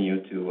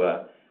continue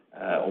to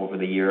over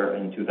the year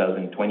in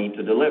 2020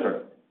 to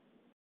deliver.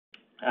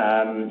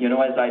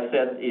 As I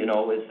said,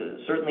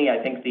 certainly I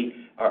think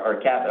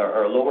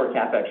our lower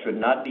CapEx should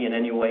not be in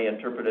any way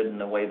interpreted in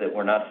the way that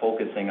we're not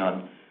focusing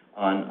on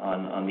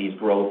these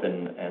growth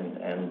and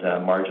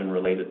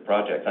margin-related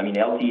projects. I mean,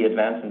 LTE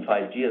Advanced and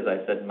 5G, as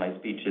I said in my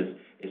speech, is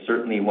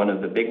certainly one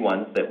of the big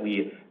ones that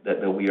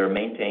we are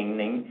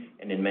maintaining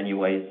and in many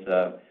ways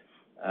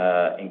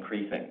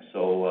increasing.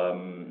 So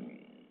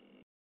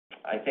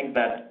I think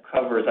that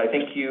covers. I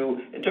think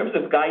in terms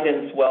of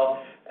guidance,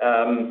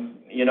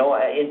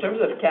 in terms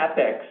of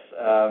CapEx,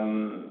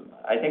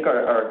 I think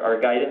our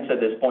guidance at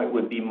this point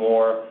would be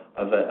more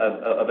of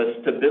a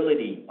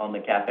stability on the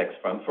CapEx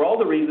front. For all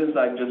the reasons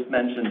I've just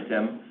mentioned,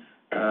 Tim,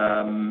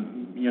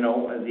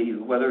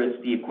 whether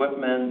it's the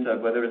equipment,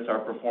 whether it's our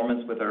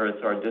performance, whether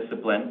it's our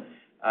discipline,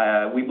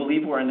 we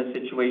believe we're in a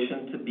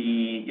situation to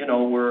be,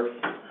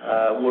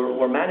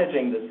 we're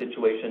managing the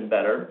situation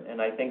better,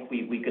 and I think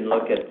we can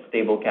look at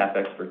stable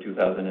CapEx for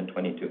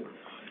 2022.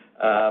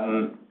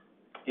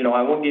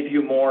 I won't give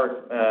you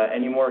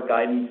any more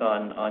guidance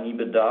on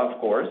EBITDA, of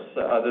course,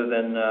 other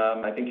than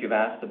I think you've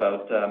asked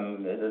about.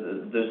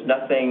 There's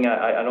nothing.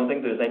 I don't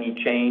think there's any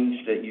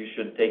change that you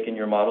should take in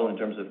your model in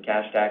terms of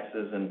cash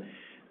taxes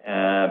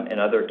and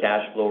other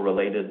cash flow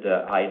related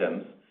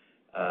items.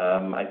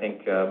 I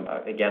think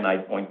again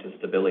I'd point to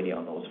stability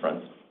on those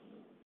fronts.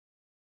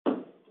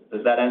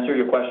 Does that answer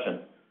your question?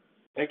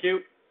 Thank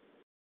you.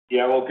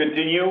 Yeah, we'll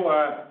continue.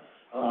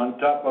 On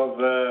top of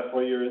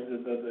for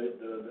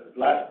the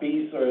last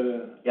piece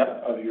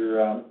of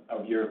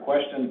your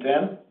question,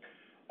 Tim.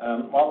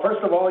 Well,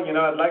 first of all,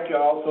 I'd like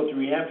also to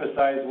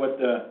reemphasize what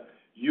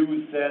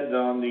you said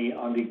on the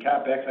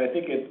CapEx. I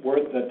think it's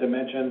worth to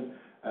mention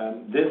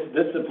this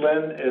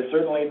discipline is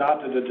certainly not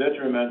to the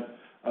detriment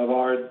of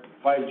our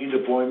 5G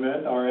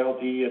deployment, our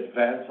LTE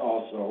Advanced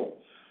also.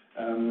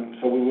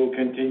 So we will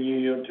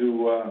continue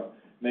to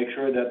make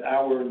sure that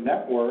our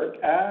network,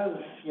 as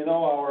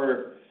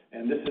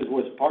and this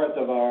was part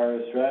of our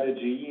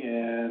strategy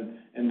and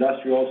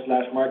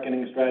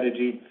industrial/marketing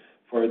strategy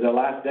for the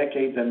last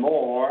decades and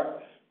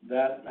more,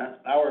 that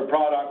our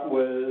product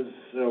was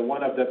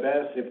one of the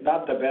best, if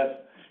not the best,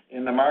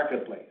 in the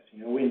marketplace.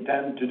 We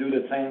intend to do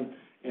the same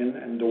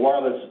in the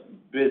wireless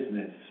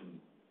business.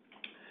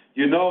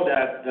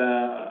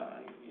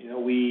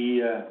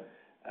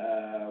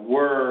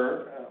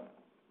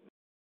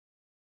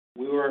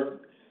 We were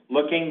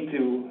looking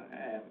to,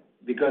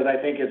 because I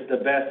think it's the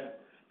best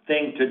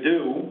thing to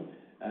do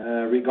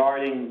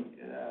regarding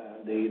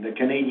the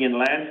Canadian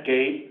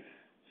landscape.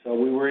 So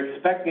we were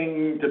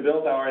expecting to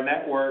build our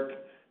network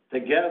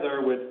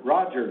together with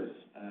Rogers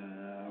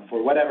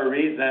for whatever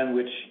reason,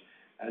 which,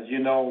 as you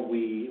know,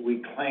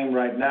 we claim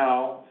right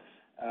now.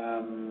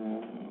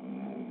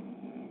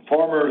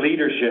 Former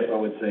leadership, I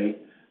would say,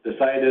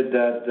 decided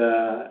that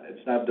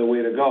it's not the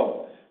way to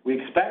go. We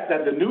expect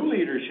that the new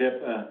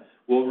leadership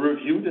will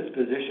review this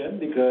position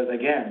because,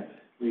 again,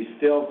 we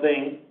still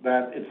think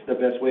that it's the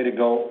best way to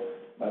go,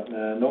 but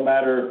no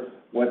matter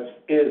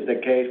what is the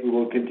case, we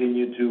will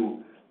continue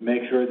to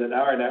make sure that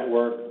our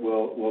network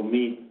will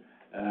meet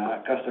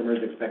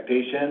customers'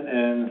 expectation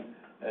and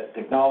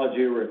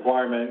technology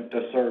requirement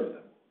to serve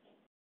them.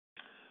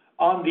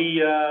 On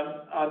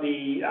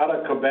the out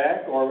of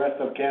Quebec or rest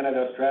of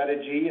Canada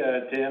strategy,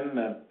 Tim,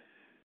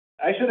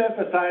 I should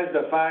emphasize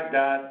the fact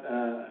that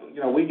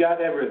we got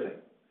everything.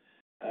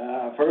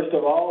 First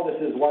of all,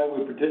 this is why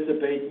we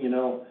participate.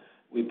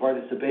 We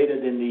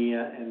participated in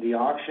the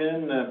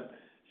auction a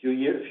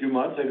few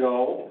months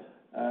ago.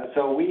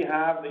 So we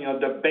have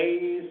the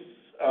base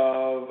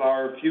of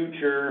our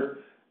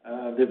future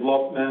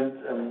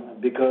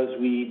development because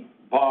we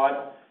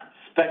bought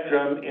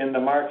spectrum in the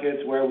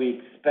markets where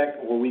we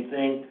expect or we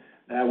think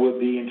that would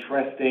be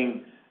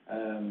interesting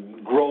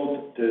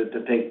growth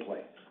to take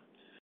place.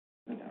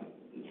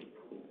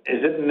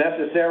 Is it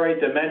necessary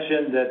to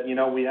mention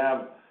that, we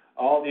have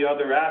all the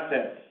other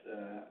assets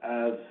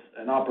as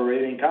an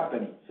operating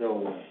company?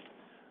 So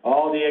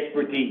all the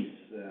expertise,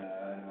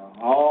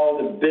 all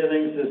the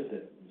billing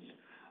systems,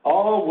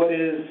 all what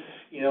is,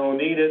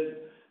 needed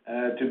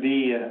to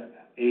be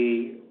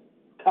a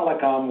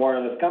telecom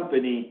wireless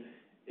company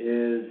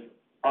is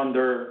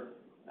under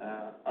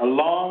a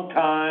long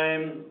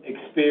time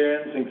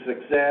experience and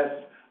success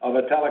of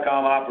a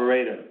telecom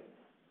operator.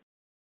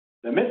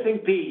 The missing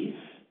piece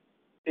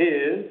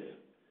is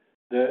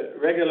the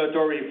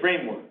regulatory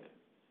framework.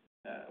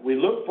 We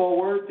look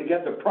forward to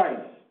get the price.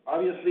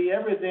 Obviously,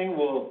 everything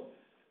will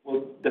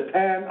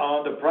depend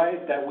on the price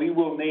that we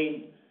will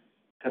need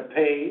to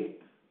pay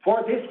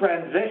for this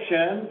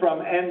transition from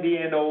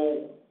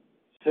MVNO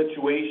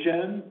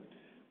situation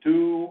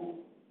to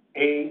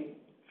a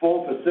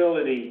full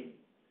facility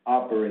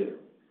operator.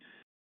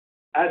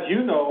 As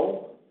you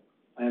know,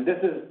 and this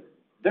is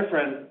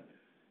different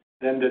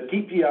than the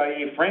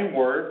TPIA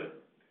framework,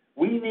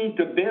 we need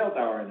to build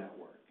our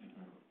network.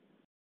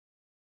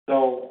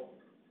 So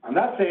I'm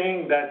not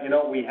saying that,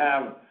 we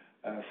have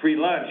free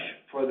lunch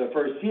for the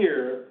first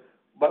year,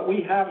 but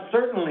we have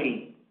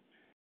certainly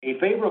a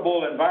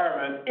favorable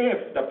environment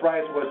if the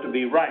price was to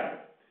be right.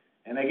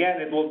 And again,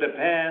 it will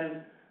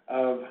depend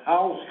of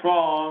how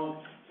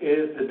strong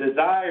is the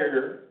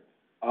desire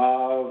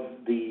of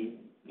the,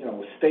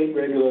 state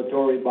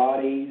regulatory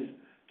bodies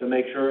to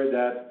make sure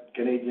that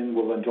Canadians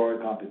will enjoy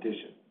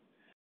competition.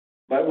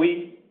 But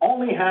we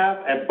only have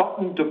a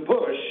button to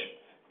push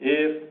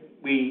if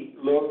we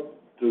look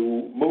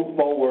to move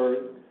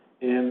forward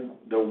in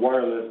the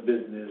wireless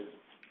business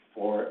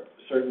for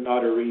certain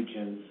other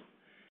regions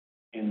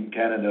in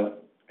Canada.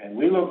 And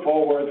we look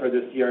forward for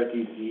the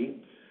CRTC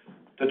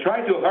to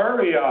try to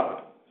hurry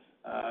up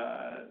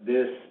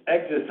this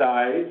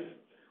exercise,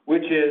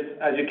 which is,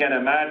 as you can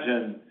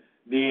imagine,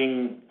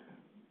 being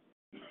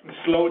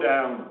slowed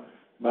down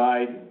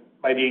by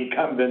the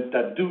incumbents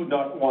that do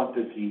not want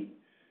to see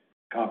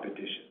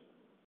competition.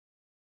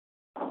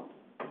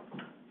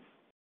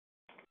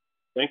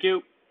 Thank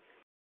you.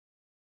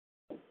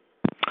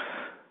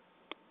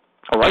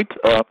 All right.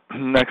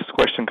 Next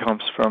question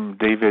comes from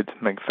David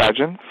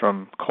McFadgen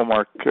from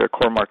Cormark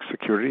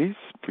Securities.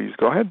 Please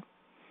go ahead.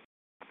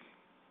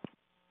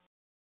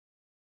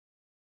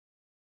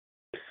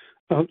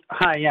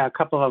 Hi. Yeah, a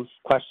couple of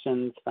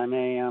questions, if I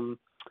may.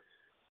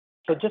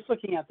 So just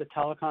looking at the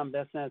telecom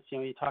business,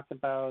 you talked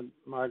about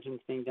margins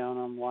being down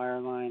on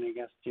wireline, I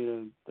guess, due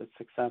to the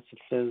success of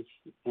Fizz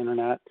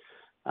Internet.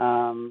 But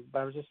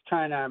I was just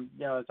trying to,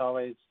 as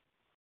always,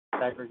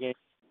 segregate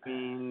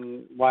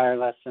between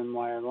wireless and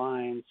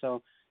wireline.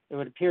 So it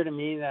would appear to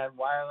me that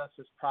wireless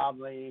is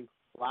probably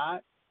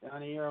flat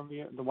on a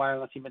year-over-year. The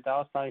wireless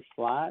EBITDA is probably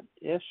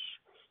flat-ish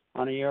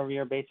on a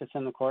year-over-year basis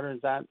in the quarter.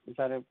 Is that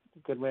a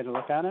good way to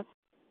look at it?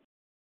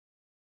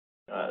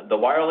 The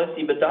wireless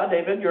EBITDA,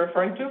 David, you're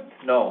referring to?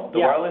 No, the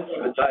wireless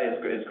EBITDA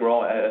is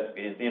growing.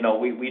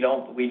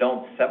 We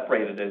don't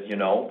separate it, as you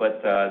know,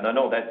 but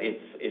no, that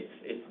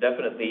it's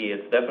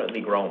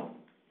definitely grown.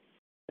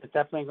 It's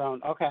definitely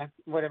grown. Okay.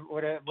 Would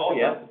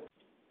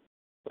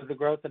the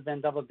growth have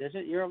been double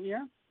digit year over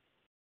year?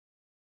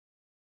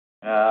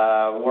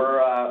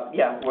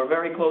 We're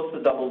very close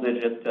to double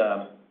digit.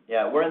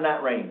 We're in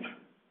that range.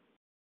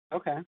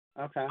 Okay.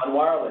 On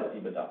wireless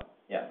EBITDA.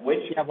 Yeah, which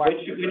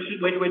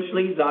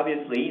leads,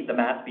 obviously, the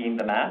math being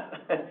the math,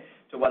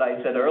 to what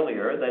I said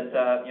earlier, that,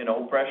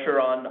 pressure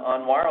on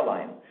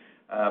wireline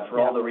for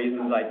all the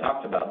reasons I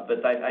talked about.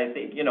 But I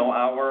think,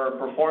 our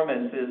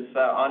performance is,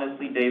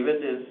 honestly,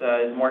 David, is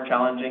more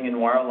challenging in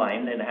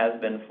wireline than it has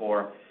been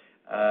for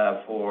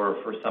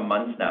some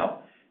months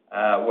now.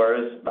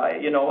 Whereas,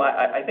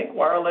 I think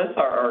wireless,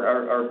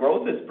 our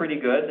growth is pretty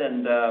good,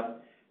 and,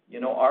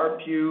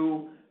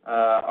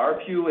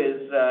 RPU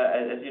is,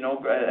 as you know,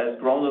 has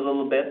grown a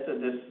little bit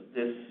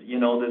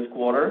this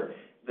quarter,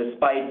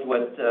 despite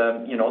what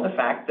the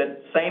fact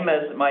that, same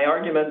as my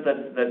argument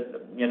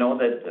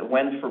that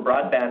went for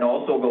broadband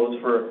also goes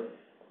for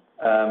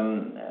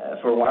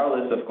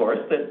wireless, of course,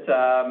 that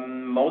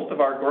most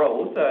of our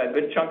growth, a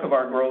good chunk of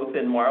our growth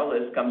in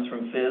wireless comes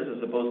from Fizz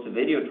as opposed to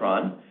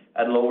Videotron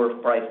at lower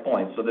price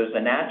points. So there's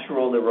a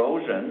natural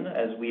erosion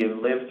as we have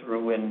lived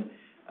through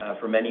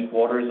for many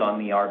quarters on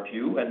the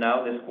RPU, and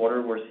now this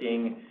quarter we're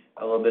seeing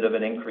a little bit of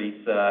an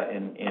increase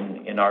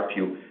in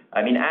RPU.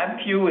 I mean,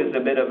 ABPU is a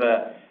bit of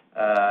a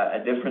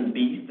different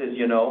beast, as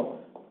you know.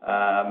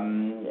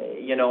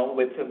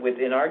 With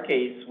in our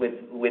case, with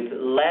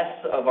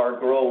less of our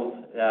growth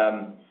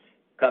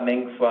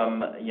coming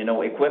from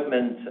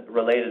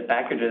equipment-related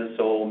packages.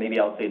 So maybe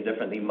I'll say it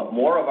differently.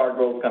 More of our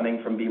growth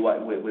coming from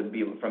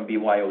BYOD.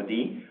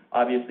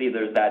 Obviously,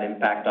 there's that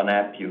impact on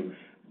ABPU.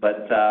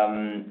 But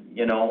as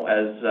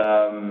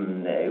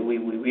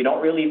we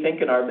don't really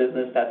think in our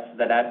business that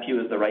APU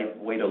is the right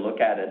way to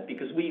look at it,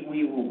 because we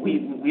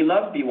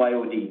love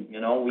BYOD.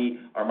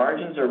 Our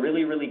margins are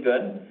really, really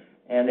good,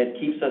 and it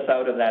keeps us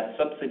out of that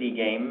subsidy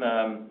game.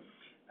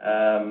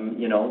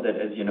 That,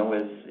 as you know,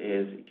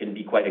 is can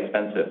be quite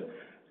expensive.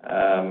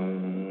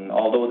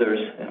 Although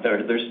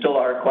there still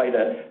are quite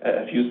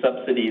a few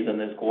subsidies in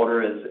this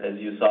quarter, as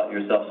you saw it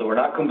yourself. So we're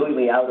not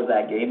completely out of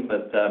that game,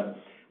 but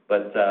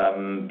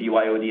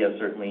BYOD has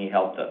certainly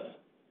helped us.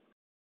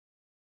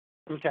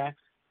 Okay.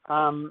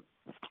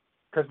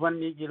 Because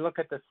when you look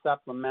at the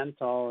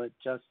supplemental, it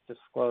just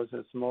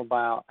discloses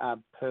mobile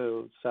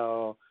ABPU.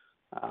 So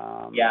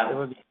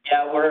we're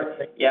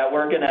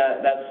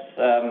gonna. That's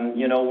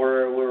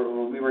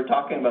we were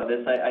talking about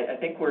this. I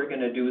think we're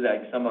gonna do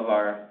like some of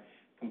our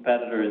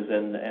competitors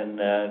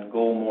and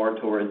go more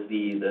towards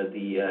the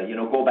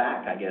go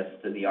back, I guess,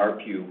 to the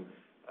ARPU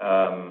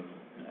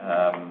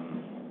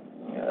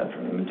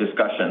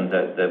discussion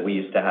that we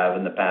used to have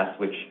in the past,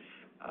 which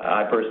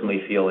I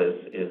personally feel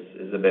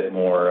is a bit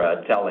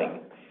more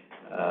telling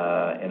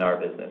in our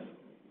business.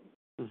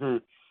 Mm-hmm.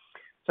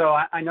 So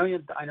I know you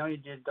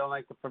don't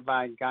like to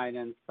provide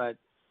guidance, but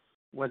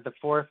would the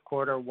fourth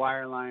quarter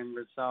wireline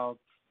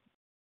results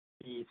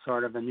be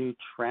sort of a new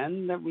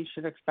trend that we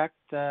should expect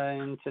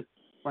into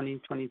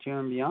 2022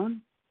 and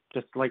beyond?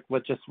 Just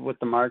with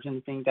the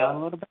margins being down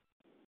a little bit.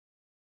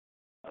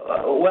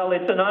 Well,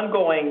 it's an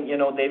ongoing,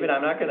 David.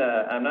 I'm not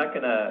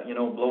gonna,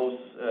 blow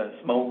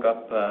smoke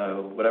up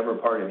whatever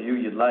part of you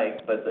you'd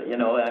like, but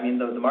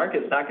the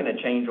market's not going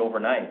to change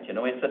overnight.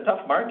 It's a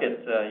tough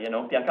market.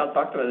 I'll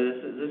talk about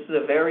this. This is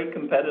a very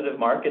competitive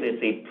market.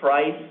 It's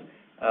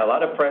a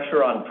lot of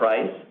pressure on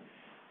price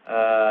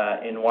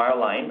in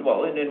wireline.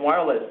 Well, in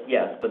wireless,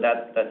 yes, but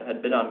that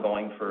had been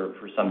ongoing for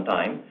some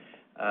time.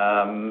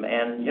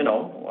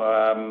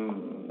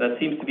 That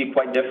seems to be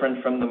quite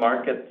different from the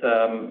market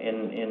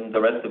in the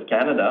rest of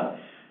Canada.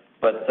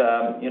 But,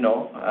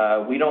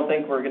 we don't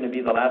think we're going to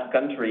be the last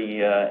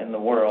country in the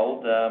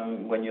world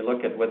when you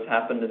look at what's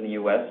happened in the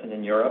U.S. and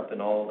in Europe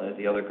and all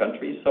the other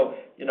countries. So,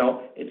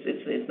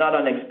 it's not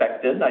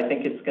unexpected. I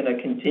think it's going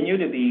to continue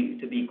to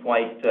be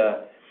quite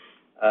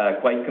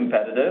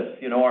competitive.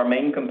 Our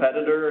main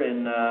competitor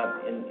in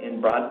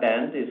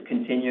broadband is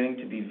continuing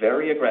to be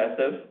very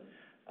aggressive.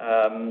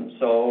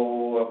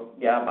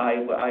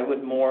 I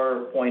would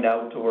more point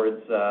out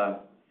towards a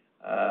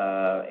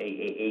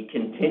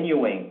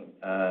continuing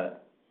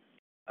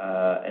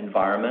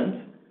environment.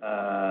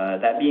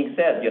 That being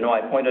said,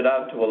 I pointed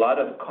out to a lot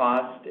of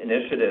cost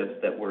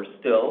initiatives that we're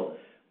still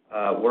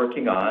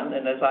working on,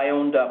 and as I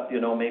owned up,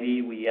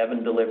 maybe we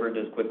haven't delivered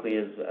as quickly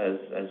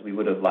as we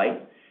would have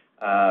liked,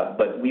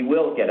 but we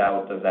will get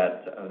out of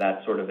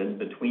that sort of in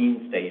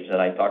between stage that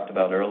I talked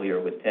about earlier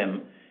with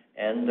Tim.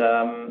 And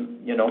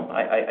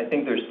I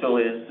think there still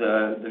is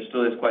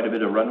quite a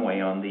bit of runway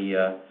on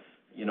the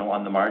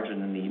on the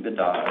margin and the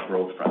EBITDA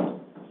growth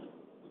front.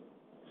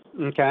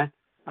 Okay.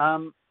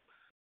 So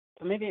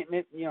maybe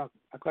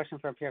a question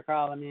for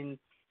Pierre-Karl. I mean,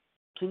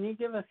 can you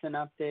give us an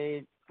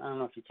update? I don't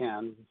know if you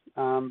can,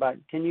 but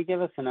can you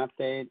give us an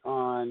update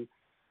on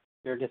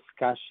your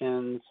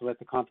discussions with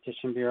the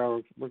Competition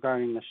Bureau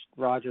regarding the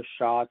Roger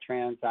Shaw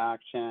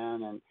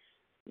transaction? And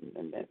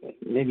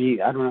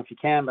maybe, I don't know if you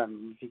can, but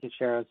if you could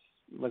share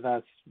with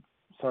us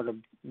sort of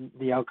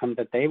the outcome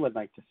that they would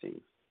like to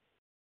see.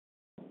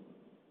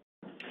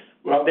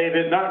 Well,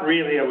 David, not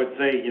really, I would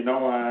say.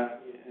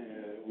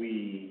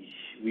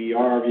 We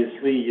are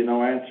obviously,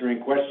 answering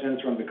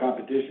questions from the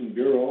Competition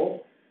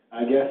Bureau.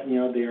 I guess,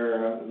 they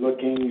are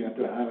looking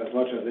to have as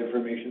much of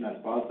information as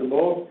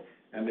possible,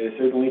 and they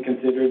certainly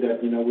consider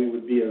that, we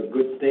would be a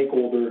good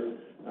stakeholder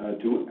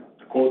to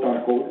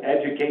quote-unquote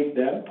educate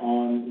them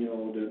on,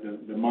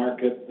 the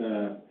market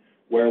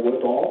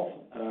wherewithal.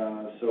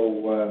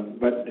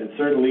 But it's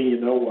certainly,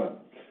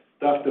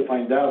 tough to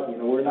find out.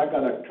 We're not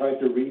going to try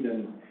to read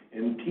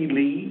in tea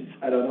leaves.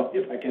 I don't know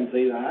if I can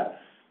say that.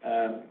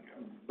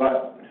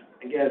 But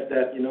I guess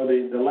that,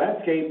 the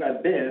landscape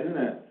had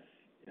been,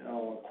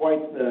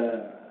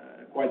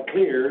 quite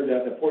clear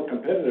that the fourth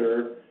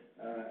competitor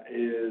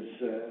is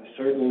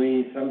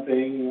certainly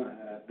something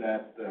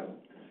that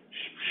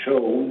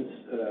shows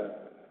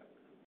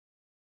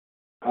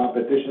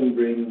competition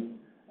bring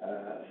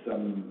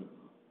some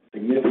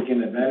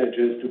significant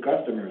advantages to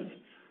customers.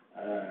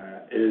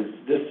 Is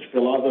this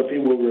philosophy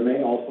will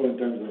remain also in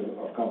terms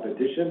of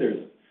competition?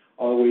 There's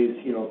always,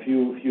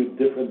 few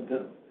different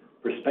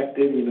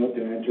perspectives,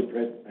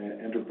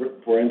 to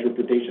for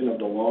interpretation of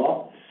the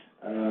law.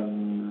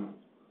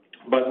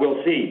 But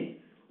we'll see.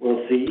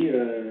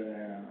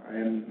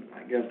 And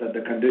I guess that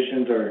the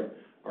conditions are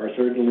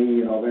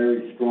certainly,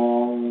 very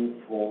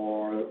strong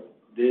for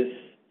this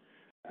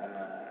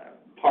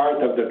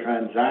part of the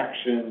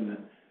transaction,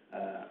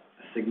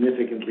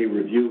 significantly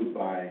reviewed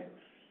by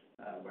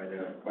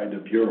the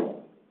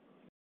Bureau.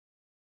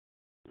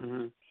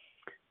 Mm-hmm.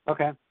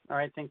 Okay. All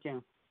right. Thank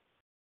you.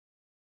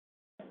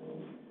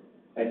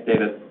 Thanks,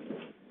 David.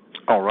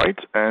 All right,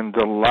 and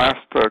the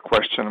last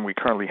question we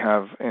currently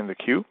have in the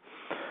queue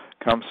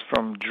comes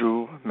from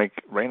Drew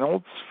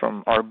McReynolds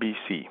from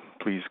RBC.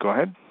 Please go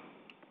ahead.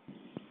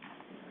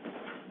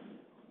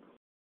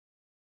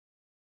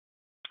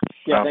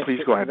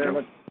 Please go ahead,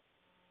 Drew.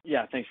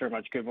 Yeah, thanks very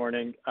much. Good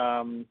morning.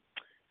 A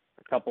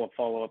couple of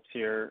follow-ups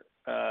here.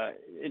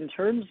 In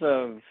terms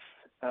of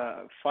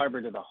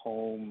fiber to the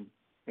home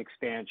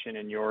expansion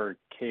in your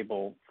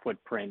cable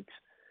footprint,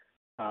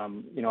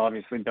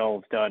 obviously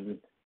Bell's done,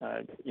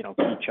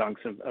 key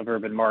chunks of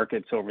urban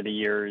markets over the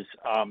years.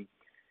 Has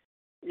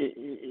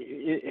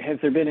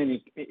there been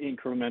any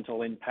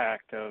incremental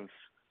impact of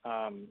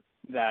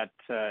that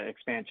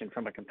expansion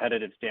from a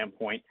competitive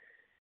standpoint?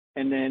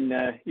 And then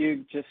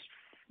you just,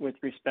 with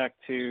respect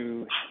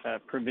to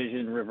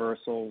provision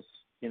reversals,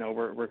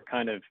 we're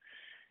kind of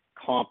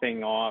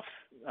comping off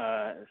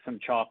some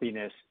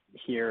choppiness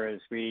here as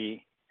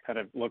we kind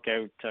of look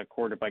out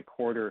quarter by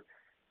quarter.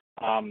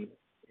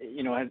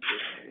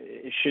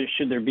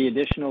 Should there be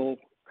additional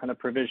kind of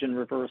provision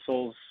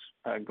reversals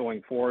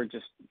going forward?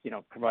 Just,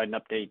 provide an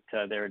update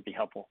there would be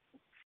helpful.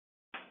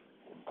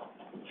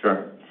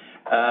 Sure.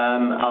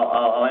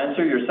 I'll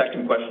answer your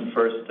second question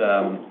first,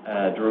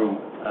 Drew.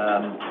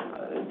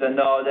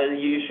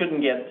 You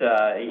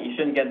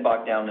shouldn't get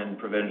bogged down in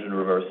provision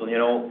reversal.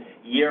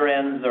 Year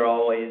ends are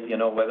always,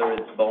 whether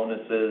it's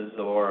bonuses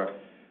or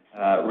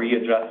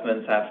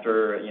readjustments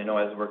after,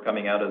 as we're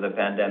coming out of the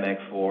pandemic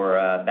for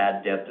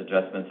bad debt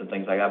adjustments and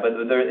things like that. But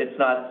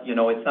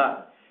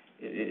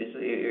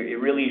it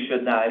really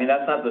should not. I mean,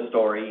 that's not the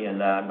story,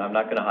 and I'm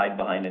not going to hide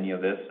behind any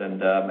of this.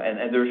 And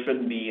there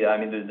shouldn't be. I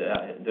mean,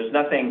 there's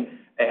nothing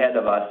ahead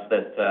of us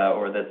that's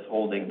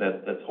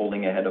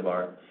holding ahead of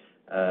our,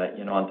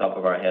 on top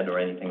of our head or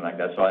anything like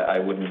that. So I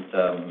wouldn't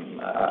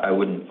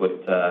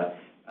put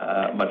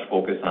much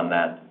focus on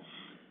that.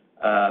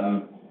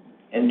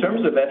 In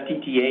terms of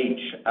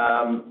FTTH,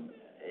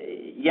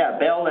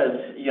 Bell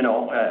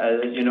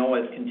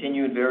has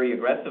continued very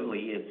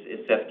aggressively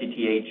its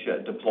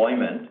FTTH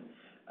deployment.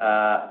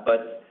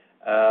 But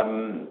as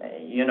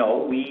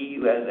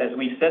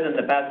we've said in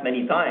the past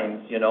many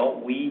times,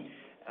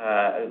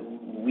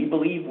 we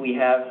believe we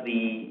have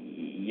the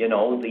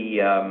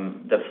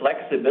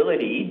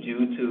flexibility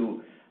due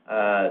to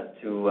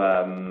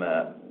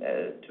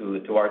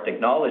our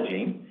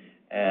technology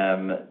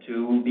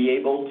to be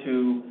able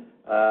to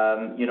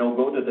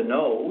go to the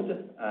node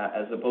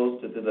as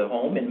opposed to the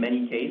home in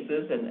many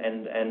cases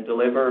and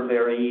deliver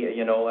very,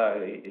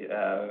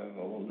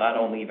 not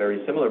only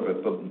very similar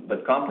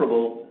but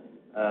comparable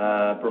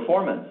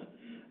performance,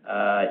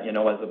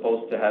 as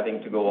opposed to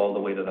having to go all the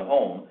way to the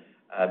home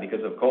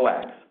because of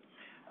coax.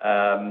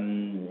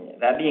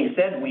 That being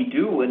said, we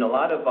do, in a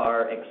lot of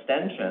our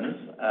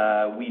extensions,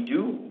 we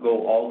do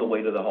go all the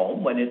way to the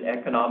home when it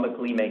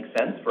economically makes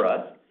sense for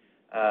us.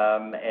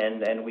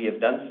 And we have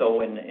done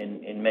so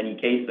in many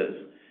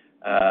cases.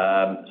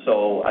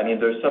 So, I mean,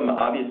 there's some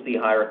obviously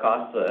higher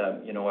costs,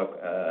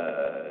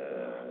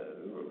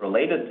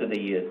 related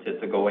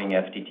to going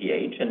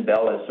FTTH, and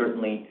Bell has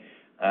certainly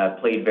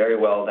played very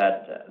well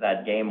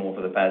that game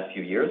over the past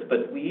few years.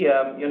 But we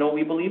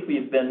believe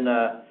we've been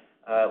a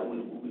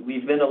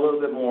little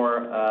bit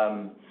more.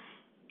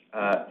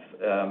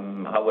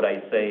 How would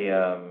I say,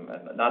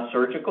 not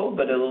surgical,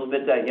 but a little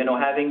bit,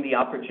 having the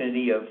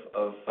opportunity of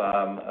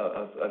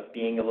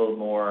being a little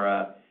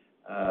more,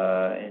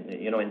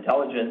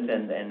 intelligent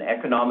and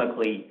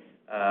economically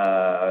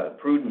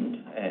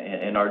prudent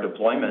in our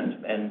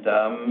deployment, and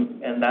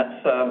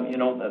that's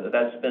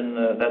that's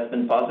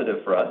been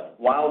positive for us,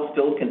 while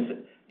still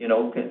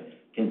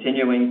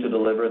continuing to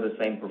deliver the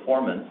same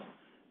performance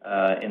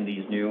in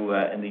these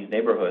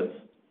neighborhoods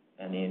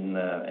and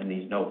in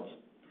these nodes.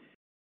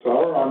 So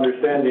our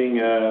understanding,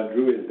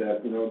 Drew, is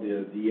that, the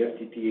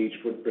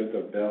FTTH footprint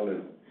of Bell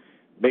is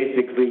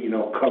basically,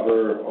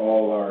 cover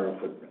all our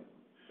footprint.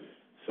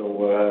 So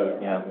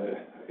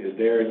is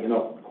there,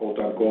 quote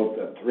unquote,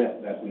 a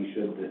threat that we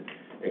should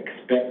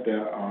expect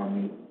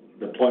on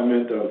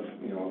deployment of,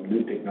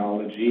 new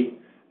technology?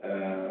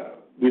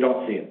 We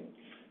don't see it.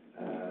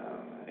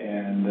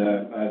 And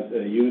as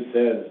you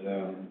says,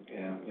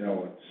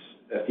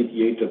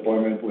 FTTH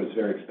deployment was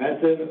very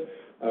expensive.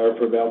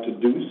 For Bell to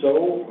do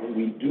so,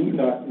 we do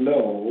not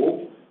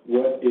know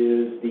what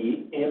is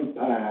the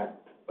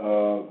impact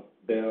of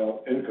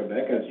Bell in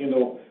Quebec. As you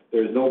know,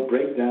 there's no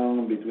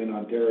breakdown between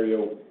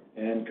Ontario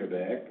and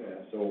Quebec.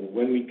 So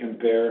when we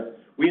compare,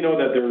 we know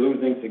that they're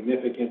losing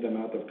significant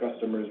amount of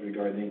customers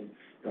regarding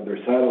their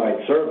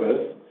satellite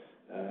service,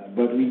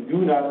 but we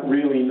do not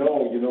really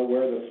know,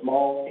 where the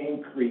small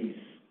increase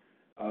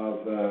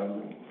of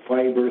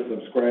fiber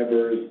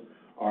subscribers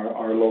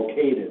are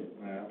located.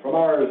 From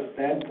our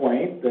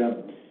standpoint,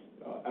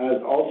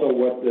 as also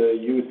what the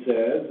youth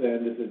says,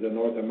 and this is a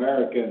North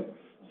American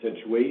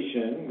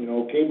situation,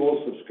 cable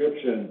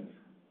subscription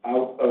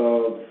out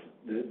of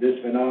this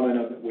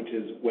phenomenon, which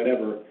is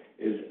whatever,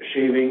 is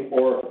shaving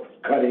or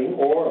cutting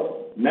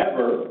or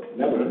never,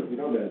 the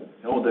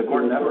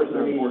word never is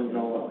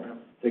important,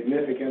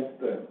 significant.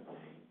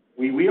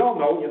 We all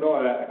know,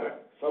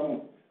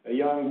 some a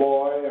young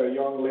boy or a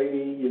young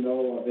lady,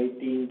 of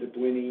 18 to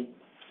 20,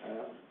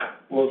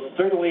 will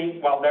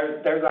certainly,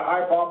 there's a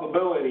high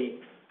probability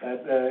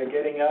that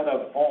getting out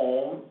of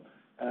home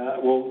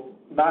will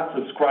not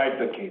subscribe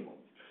to cable.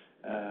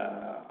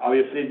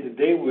 Obviously,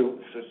 they will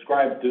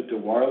subscribe to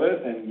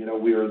wireless, and,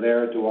 we are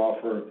there to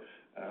offer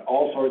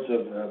all sorts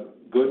of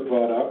good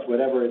products,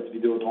 whatever it's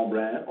Videotron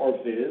brand or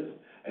Fizz,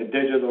 a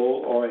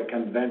digital or a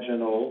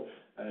conventional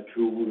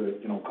through,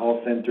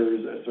 call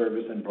centers,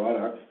 service and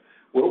products.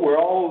 We're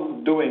all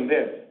doing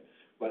this,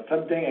 but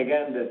something,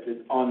 again, that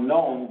is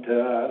unknown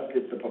to us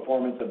is the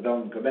performance of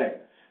Bell in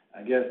Quebec.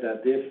 I guess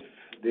that if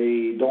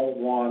they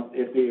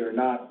are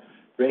not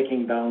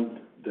breaking down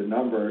the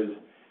numbers,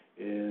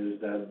 is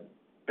that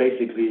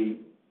basically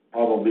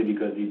probably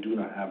because they do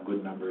not have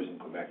good numbers in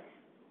Quebec.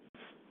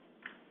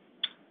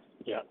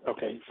 Yeah.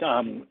 Okay.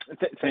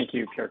 Thank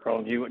you,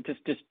 Pierre-Carl. You just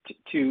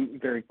two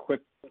very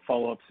quick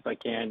follow-ups, if I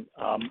can.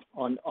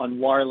 On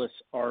wireless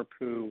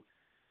ARPU,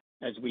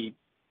 as we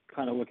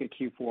kind of look at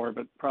Q4,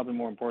 but probably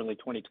more importantly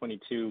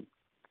 2022,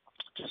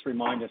 just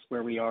remind us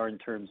where we are in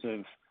terms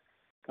of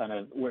kind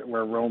of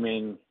where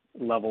roaming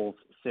levels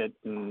sit,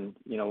 and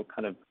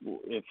kind of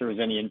if there was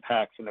any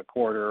impacts in the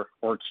quarter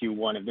or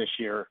Q1 of this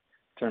year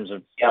in terms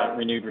of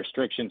renewed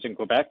restrictions in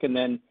Quebec. And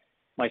then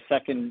my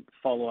second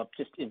follow-up,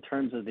 just in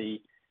terms of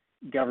the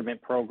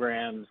government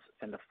programs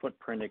and the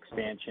footprint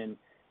expansion,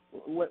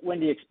 when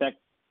do you expect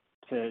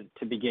to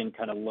begin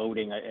kind of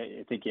loading?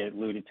 I think you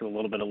alluded to a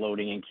little bit of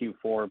loading in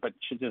Q4, but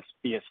should this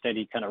be a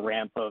steady kind of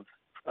ramp of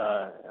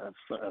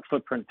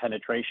footprint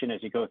penetration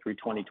as you go through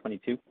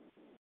 2022?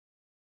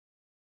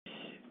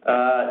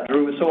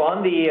 Drew, so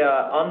on the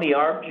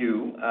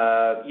ARPU,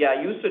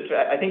 usage.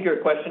 I think your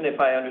question, if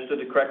I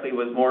understood it correctly,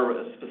 was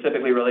more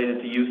specifically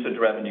related to usage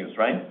revenues,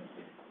 right?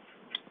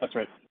 That's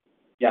right.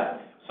 Yeah.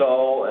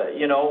 So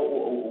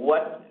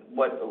what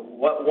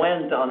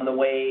went on the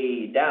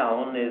way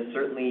down is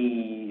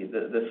certainly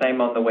the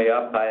same on the way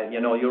up.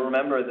 You'll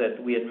remember that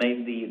we had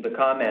made the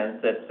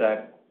comment that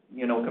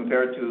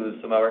compared to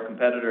some of our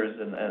competitors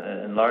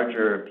and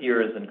larger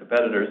peers and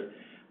competitors,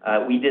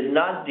 we did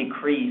not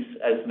decrease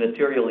as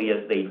materially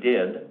as they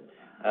did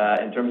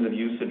in terms of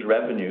usage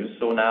revenues.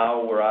 So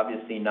now we're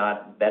obviously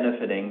not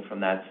benefiting from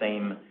that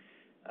same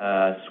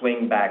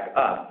swing back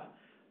up.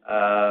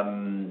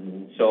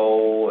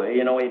 So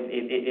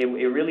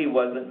it really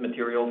wasn't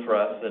material for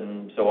us,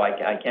 and so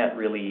I can't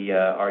really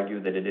argue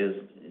that it is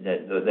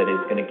that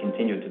it's going to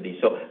continue to be.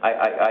 So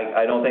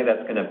I don't think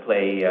that's going to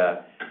play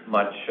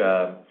much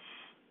or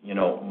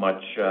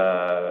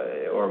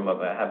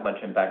have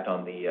much impact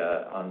on the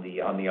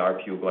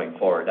ARPU going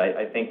forward.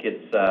 I think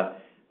it's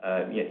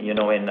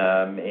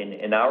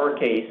in our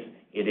case,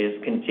 it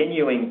is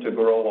continuing to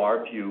grow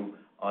ARPU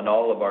on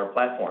all of our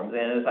platforms.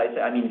 And as I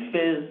said,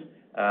 Fizz.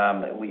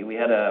 We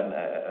had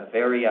a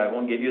very, I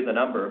won't give you the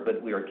number, but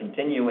we are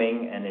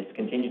continuing, and it's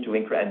continued to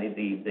increase. And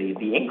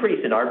the increase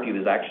in ARPU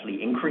is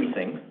actually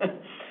increasing,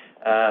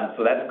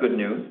 so that's good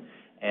news.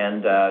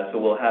 And so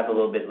we'll have a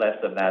little bit less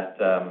of that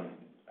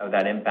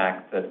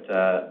impact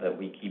that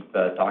we keep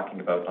talking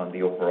about on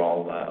the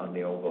overall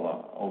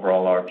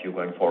ARPU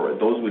going forward.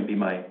 Those would be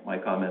my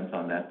comments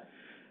on that.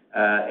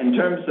 In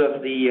terms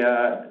of the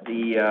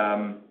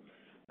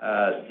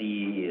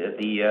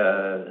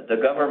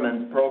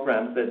government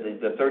programs,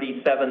 the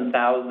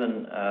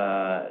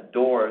 37,000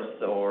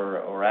 doors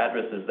or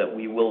addresses that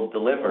we will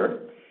deliver.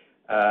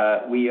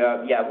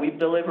 We've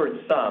delivered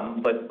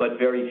some, but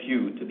very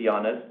few, to be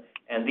honest.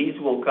 And these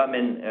will come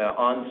in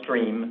on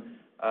stream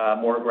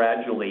more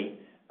gradually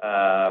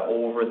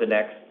over the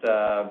next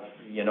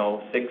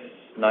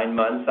 6-9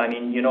 months. By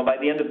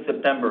the end of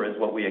September is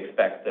what we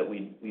expect that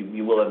we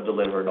will have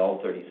delivered all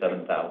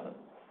 37,000.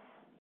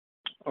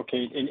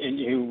 Okay, and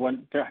you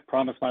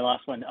promised my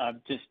last one.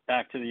 Just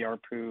back to the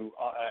ARPU,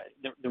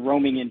 the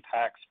roaming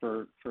impacts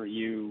for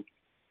you.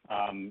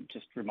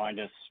 Just remind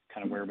us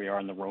kind of where we are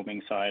on the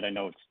roaming side. I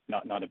know it's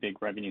not a big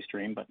revenue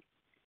stream, but.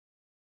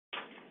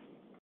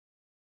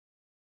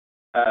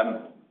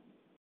 I'm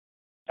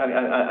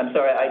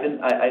sorry, I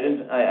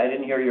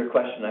didn't hear your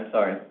question. I'm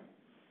sorry.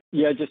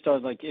 Yeah, just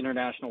like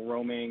international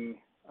roaming,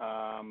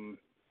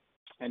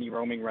 any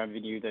roaming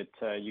revenue that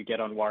you get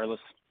on wireless.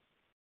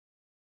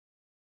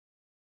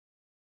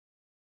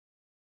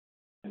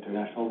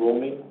 International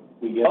roaming,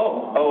 we get.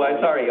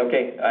 I'm sorry.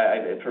 Okay,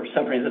 for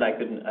some reason I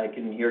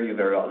couldn't hear you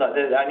very well. No,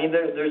 it's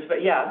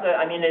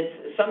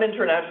some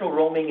international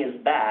roaming is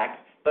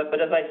back, but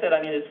as I said,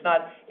 it's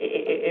not.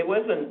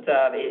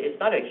 It's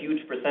not a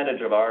huge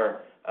percentage of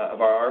our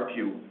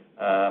ARPU,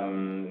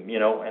 and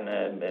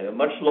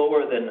much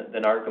lower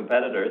than our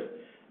competitors.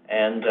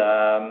 And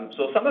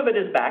so some of it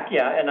is back,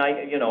 and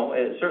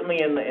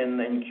certainly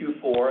in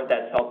Q4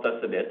 that's helped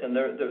us a bit, and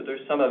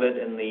there's some of it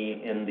in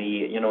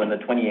the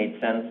 28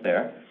 cents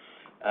there,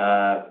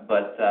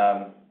 but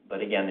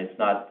again it's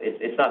not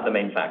the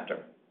main factor.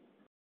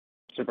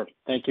 Super,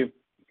 thank you.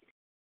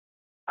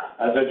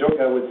 As a joke,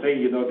 I would say,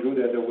 Drew,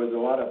 that there was a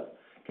lot of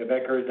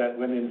Quebecers that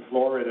went in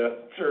Florida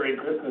during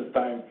Christmas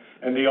time,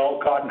 and they all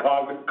caught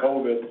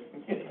COVID.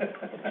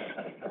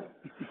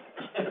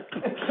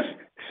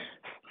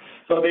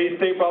 So they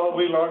stay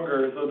probably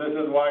longer. So this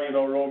is why,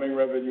 roaming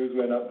revenues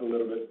went up a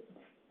little bit.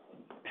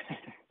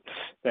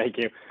 Thank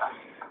you.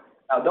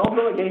 Now, don't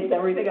go against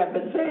everything I've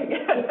been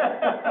saying.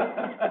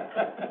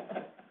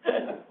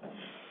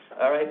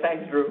 All right,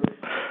 thanks, Drew.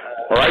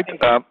 All right,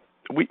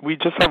 we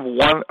just have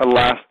one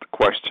last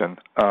question.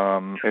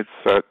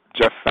 It's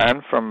Jeff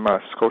Fan from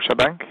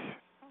Scotiabank.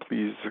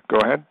 Please go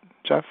ahead,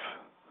 Jeff.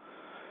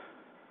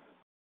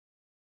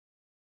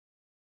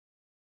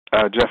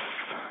 Jeff,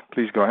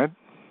 please go ahead.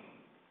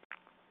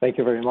 Thank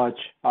you very much.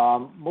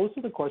 Most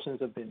of the questions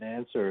have been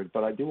answered,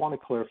 but I do want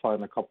to clarify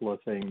on a couple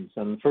of things.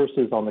 And the first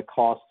is on the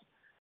cost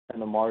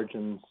and the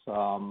margins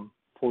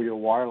for your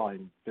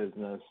wireline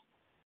business.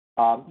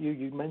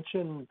 You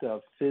mentioned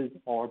Fizz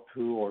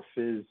ARPU or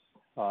Fizz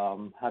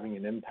having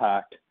an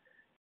impact.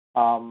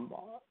 I'm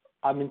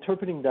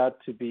interpreting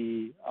that to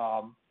be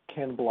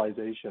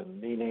cannibalization,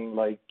 meaning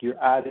like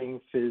you're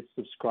adding Fizz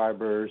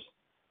subscribers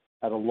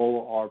at a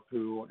lower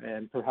ARPU,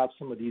 and perhaps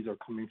some of these are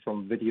coming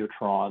from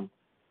Videotron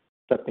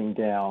stepping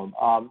down.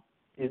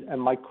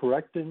 Am I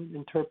correct in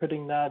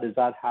interpreting that? Is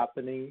that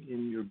happening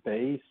in your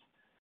base?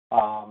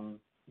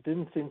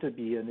 Didn't seem to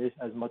be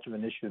as much of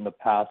an issue in the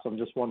past. So I'm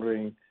just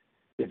wondering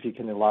if you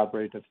can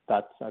elaborate if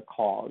that's a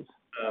cause.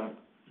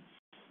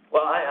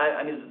 Well,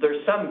 I mean,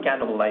 there's some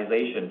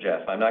cannibalization,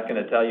 Jeff. I'm not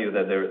going to tell you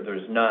that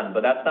there's none,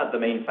 but that's not the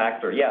main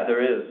factor. Yeah,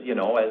 there is.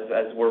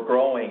 As we're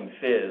growing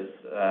Fizz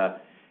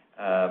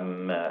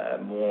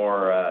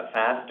more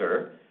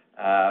faster.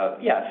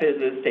 Fizz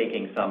is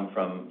taking some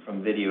from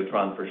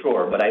Videotron for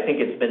sure, but I think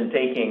it's been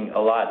taking a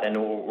lot, and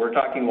we're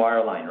talking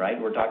wireline, right?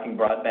 We're talking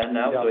broadband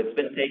now, so it's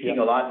been taking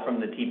a lot from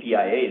the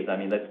TPIAs. I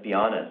mean, let's be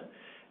honest,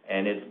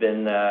 and it's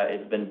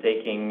been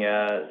taking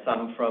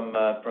some from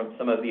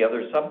some of the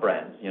other sub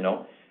brands,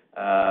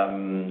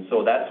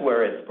 So that's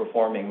where it's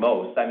performing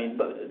most. I mean,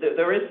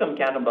 there is some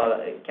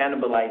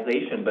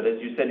cannibalization, but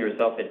as you said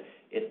yourself,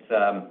 it's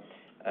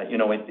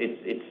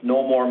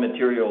no more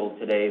material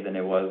today than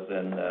it was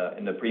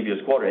in the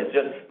previous quarter. It's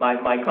just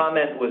my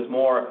comment was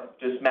more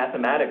just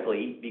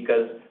mathematically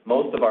because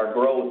most of our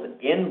growth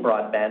in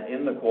broadband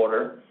in the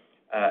quarter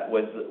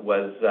was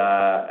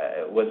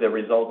a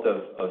result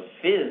of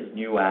Fizz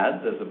new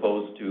ads as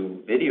opposed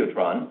to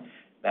Videotron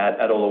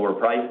at a lower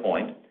price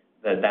point.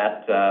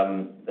 That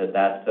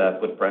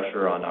put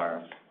pressure on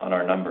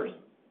our numbers.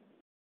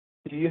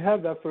 Do you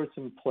have efforts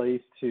in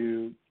place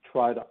to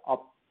try to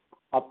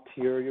up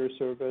tier your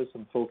service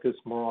and focus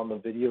more on the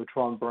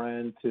Videotron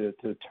brand to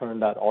turn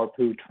that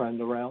ARPU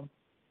trend around?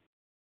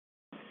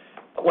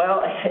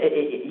 Well,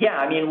 yeah.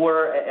 I mean,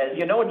 as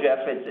you know,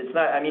 Jeff, it's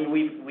not. I mean,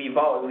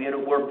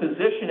 we're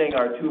positioning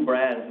our two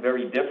brands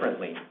very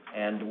differently,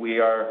 and we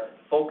are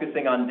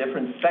focusing on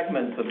different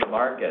segments of the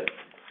market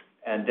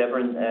and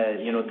different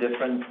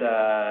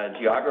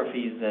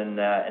geographies and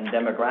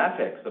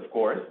demographics, of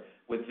course.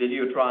 With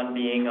Videotron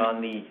being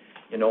on the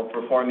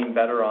performing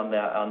better on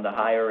the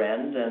higher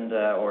end and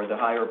or the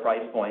higher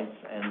price points,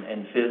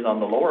 and Fizz on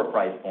the lower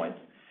price points.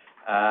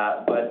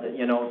 But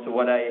so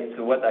what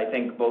I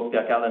think both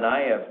Pascal and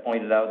I have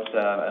pointed out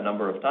a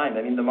number of times.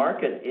 I mean, the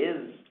market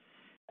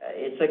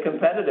it's a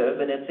competitive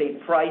and it's a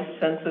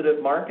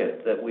price-sensitive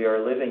market that we are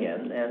living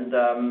in, and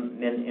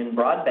in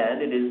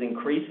broadband it is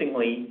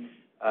increasingly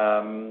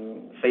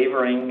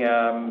favoring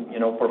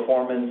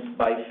performance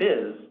by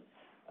Fizz.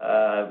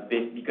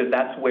 Because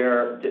that's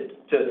where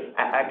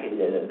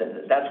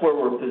that's where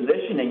we're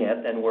positioning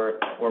it, and we're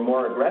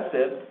more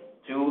aggressive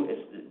to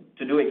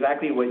do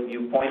exactly what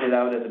you pointed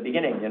out at the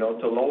beginning.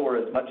 To lower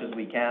as much as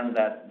we can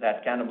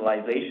that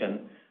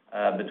cannibalization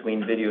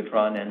between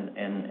Videotron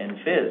and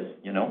Fizz.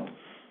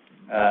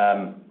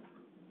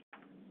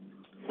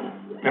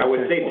 I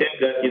would say,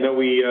 Ted, that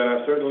we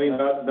certainly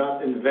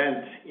not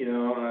invent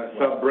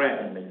sub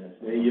brand.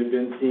 You've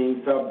been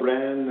seeing sub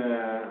brand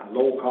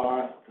low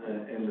cost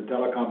in the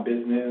telecom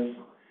business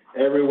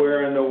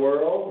everywhere in the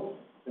world,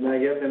 and I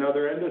guess in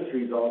other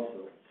industries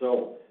also.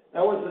 So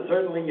that was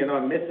certainly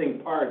a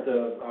missing part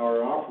of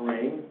our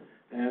offering,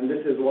 and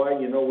this is why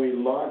we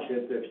launched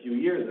it a few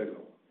years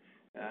ago.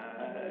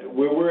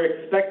 We were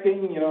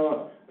expecting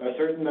a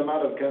certain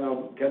amount of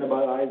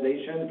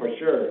cannibalization for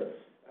sure.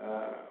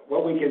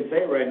 What we can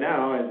say right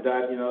now is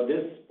that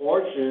this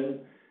portion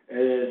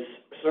is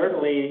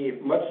certainly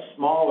much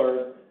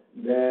smaller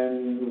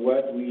than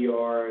what we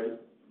are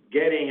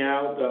getting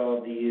out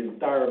of the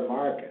entire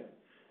market.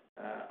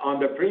 On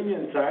the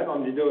premium side,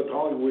 on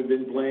Videotron, we've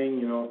been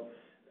playing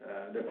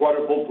the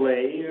quadruple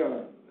play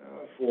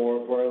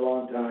for a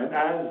long time,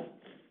 as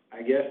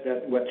I guess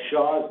that what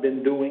Shaw's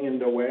been doing in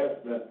the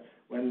West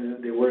when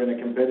they were in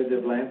a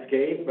competitive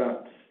landscape.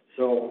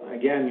 So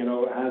again,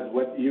 as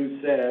what you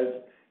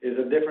said, is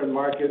a different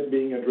market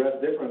being addressed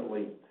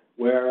differently,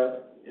 where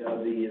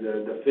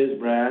the Fizz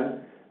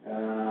brand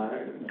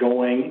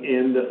going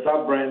in the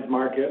sub-brands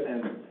market,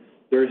 and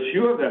there's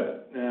few of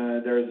them.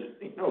 There's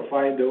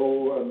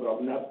Fido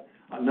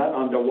not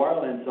on the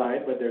wireline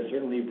side, but there's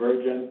certainly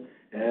Virgin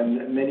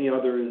and many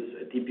others,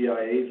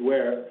 TPIAs,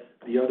 where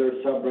the other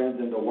sub-brands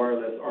in the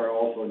wireless are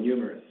also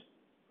numerous.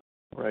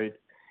 Right.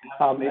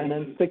 And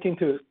then sticking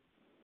to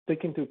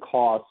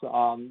costs,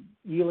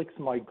 Helix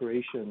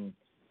migration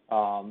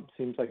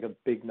seems like a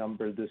big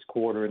number this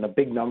quarter and a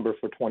big number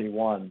for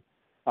 21.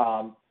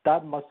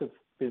 That must have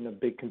been a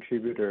big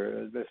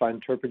contributor, if I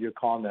interpret your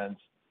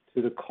comments,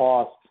 to the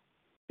cost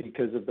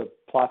because of the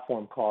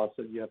platform costs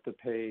that you have to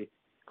pay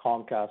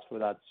Comcast for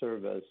that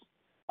service.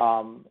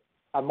 I'm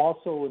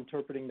also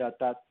interpreting that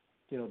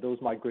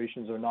those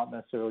migrations are not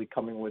necessarily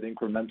coming with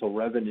incremental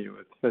revenue.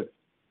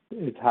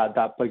 It's had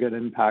that big an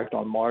impact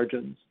on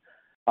margins.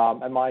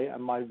 Am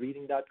I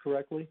reading that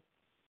correctly?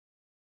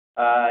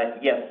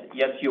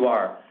 Yes, you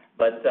are.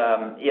 But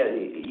yeah,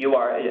 you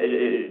are.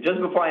 Just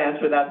before I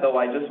answer that, though,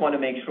 I just want to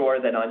make sure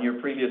that on your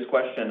previous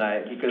question,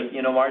 because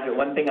margin.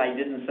 One thing I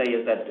didn't say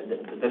is that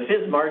the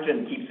Fizz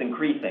margin keeps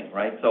increasing,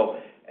 right? So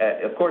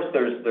of course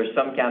there's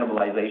some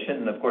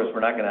cannibalization, and of course we're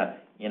not going to.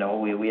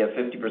 We have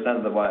 50%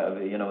 of the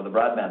the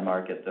broadband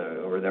market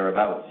or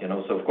thereabouts.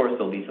 So of course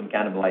there'll be some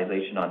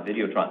cannibalization on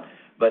Videotron.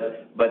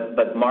 But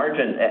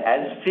margin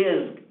as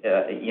Fizz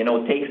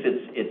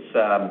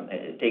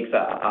takes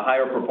a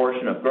higher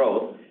proportion of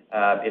growth,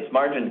 its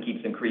margin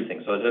keeps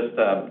increasing. So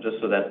just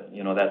so that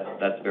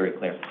that's very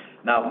clear.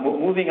 Now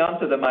moving on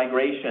to the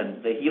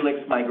migration, the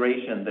Helix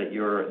migration that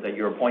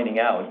you're pointing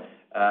out,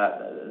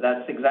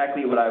 that's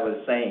exactly what I was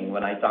saying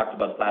when I talked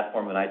about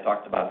platform, when I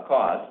talked about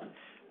cost.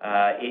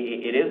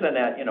 It is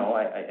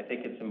I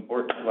think it's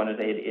important to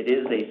understand it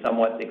is a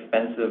somewhat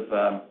expensive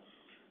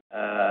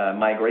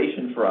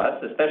migration for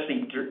us,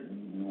 especially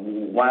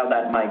while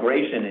that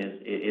migration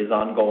is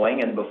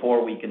ongoing and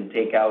before we can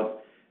take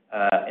out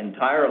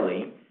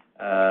entirely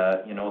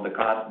the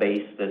cost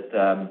base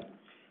that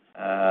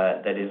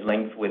is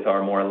linked with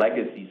our more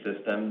legacy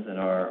systems and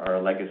our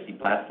legacy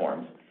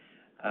platforms.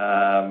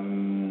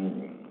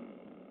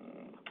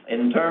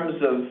 In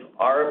terms of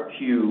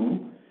ARPU,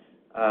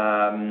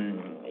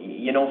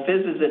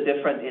 Fizz is a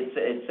different. It's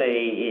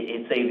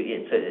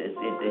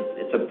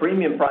a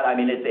premium product. I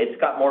mean, it's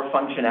got more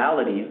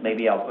functionalities.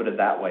 Maybe I'll put it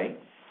that way.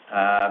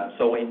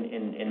 So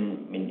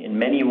in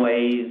many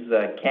ways,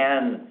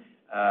 can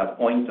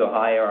point to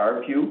higher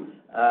ARPU.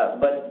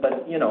 But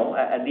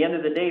at the end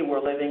of the day,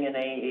 we're living in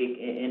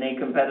a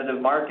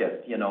competitive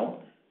market.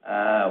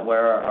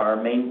 Where our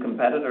main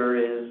competitor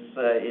is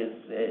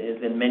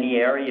in many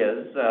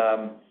areas.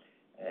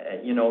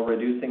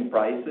 Reducing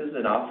prices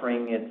and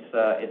offering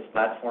its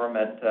platform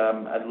at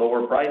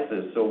lower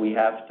prices. So we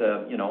have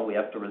to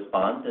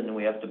respond and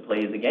we have to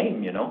play the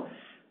game.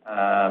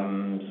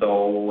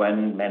 So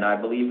and I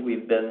believe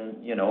we've been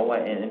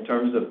in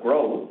terms of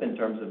growth, in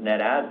terms of net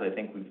adds, I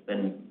think we've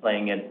been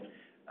playing it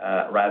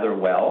rather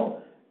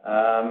well,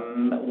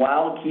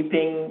 while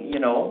keeping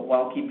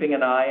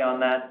an eye on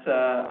that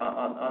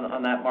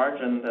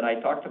margin that I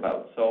talked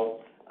about.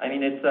 So I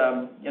mean, it's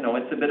a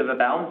bit of a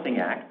balancing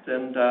act,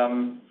 and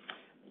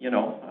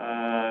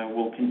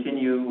we'll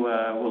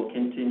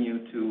continue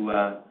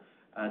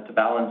to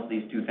balance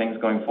these two things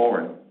going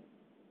forward.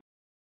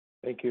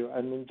 Thank you.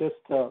 And then just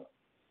to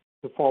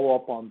follow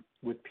up on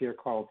with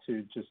Pierre-Karl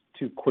too, just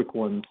two quick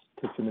ones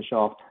to finish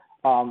off.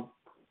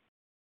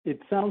 It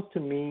sounds to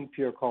me,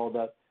 Pierre-Karl,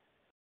 that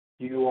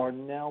you are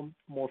now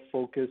more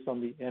focused on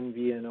the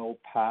MVNO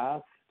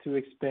path to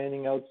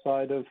expanding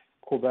outside of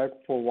Quebec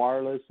for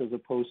wireless as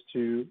opposed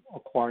to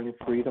acquiring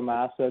Freedom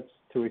assets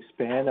to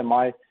expand. Am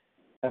I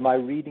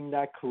reading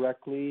that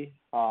correctly?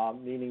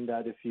 Meaning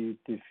that if you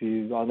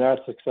are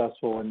not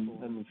successful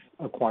in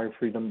acquiring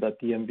Freedom, that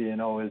the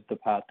MVNO is the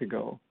path to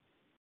go?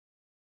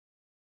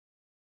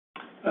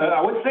 I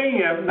would say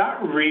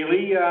not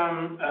really,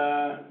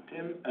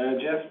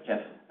 Jeff.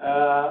 Yes.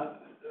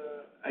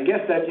 I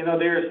guess that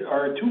there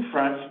are two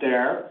fronts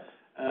there.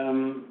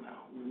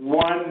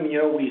 One,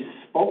 we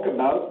spoke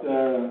about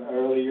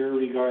earlier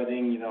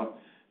regarding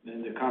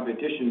the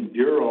Competition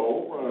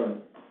Bureau.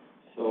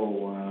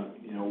 So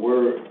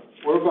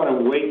we're going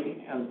to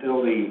wait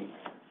until the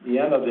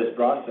end of this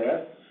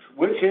process,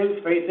 which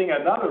is facing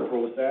another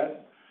process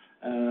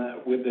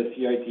with the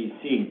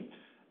CRTC.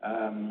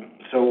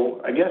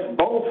 So I guess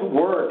both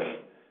work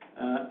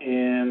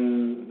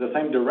in the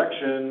same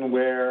direction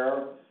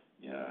where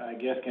I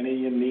guess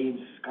Canadian needs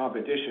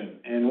competition.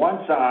 And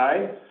one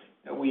side,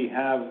 we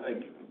have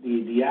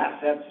the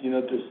assets,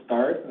 to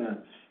start,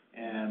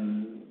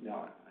 and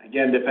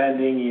again,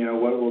 depending,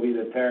 what will be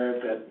the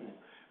tariff that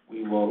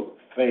we will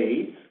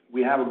face.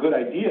 We have a good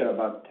idea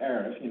about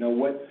tariff. We know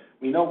what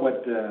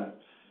the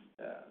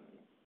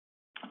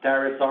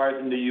tariffs are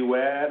in the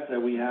U.S.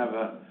 We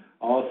have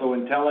also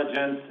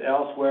intelligence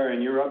elsewhere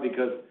in Europe,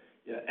 because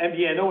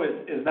MVNO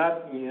is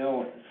not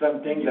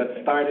something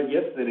that started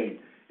yesterday.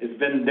 It's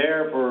been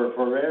there for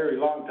a very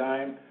long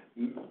time,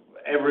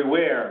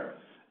 everywhere.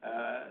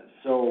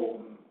 So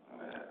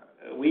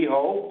we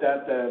hope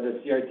that the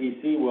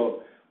CRTC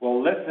will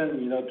listen,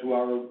 to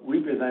our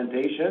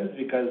representations,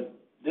 because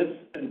this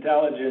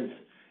intelligence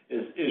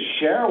is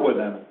shared with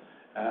them,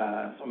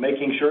 So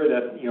making sure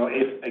that,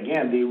 if,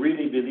 again, they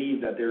really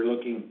believe that they're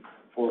looking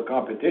for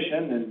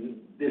competition, and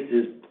this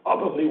is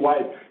probably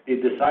why they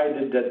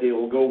decided that they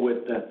will go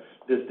with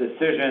this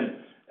decision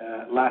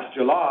last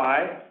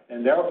July,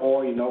 and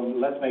therefore,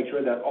 let's make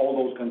sure that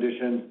all those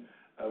conditions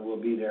will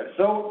be there.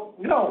 So,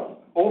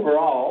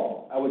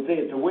 overall, I would say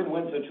it's a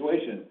win-win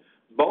situation.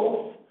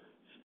 Both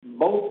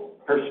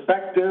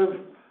perspectives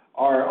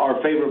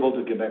are favorable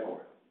to Quebecor.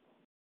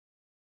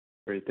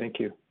 Great, thank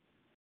you.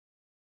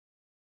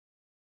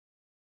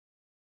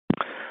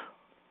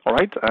 All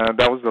right,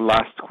 that was the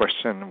last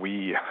question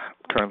we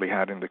currently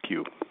had in the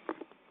queue.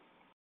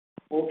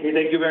 Okay,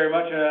 thank you very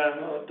much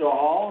to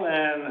all,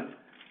 and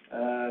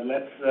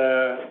let's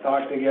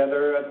talk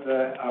together at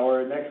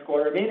our next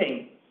quarter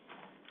meeting.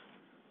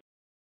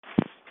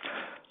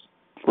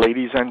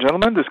 Ladies and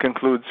gentlemen, this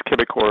concludes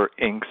Quebecor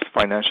Inc.'s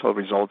financial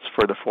results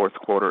for the fourth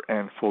quarter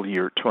and full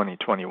year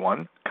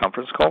 2021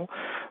 conference call.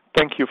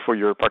 Thank you for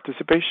your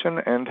participation,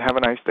 and have a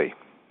nice day.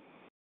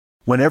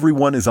 When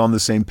everyone is on the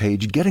same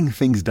page, getting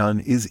things done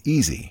is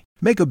easy.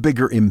 Make a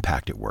bigger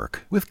impact at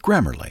work with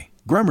Grammarly.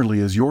 Grammarly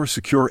is your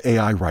secure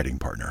AI writing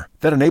partner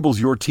that enables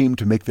your team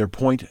to make their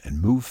point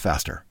and move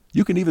faster.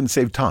 You can even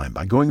save time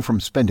by going from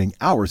spending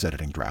hours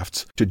editing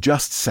drafts to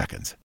just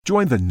seconds.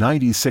 Join the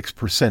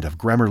 96% of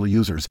Grammarly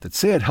users that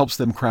say it helps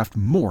them craft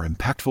more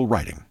impactful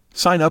writing.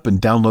 Sign up and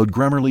download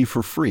Grammarly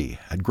for free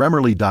at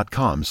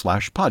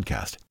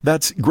Grammarly.com/podcast.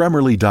 That's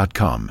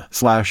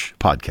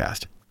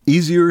Grammarly.com/podcast.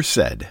 Easier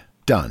said,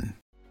 done.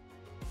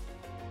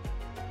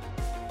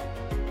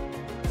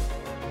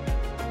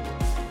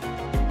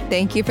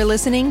 Thank you for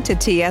listening to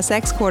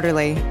TSX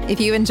Quarterly. If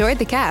you enjoyed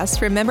the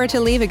cast, remember to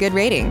leave a good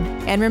rating.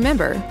 And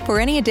remember, for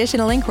any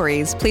additional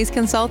inquiries, please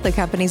consult the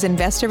company's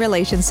investor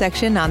relations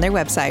section on their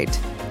website.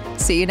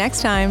 See you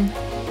next time.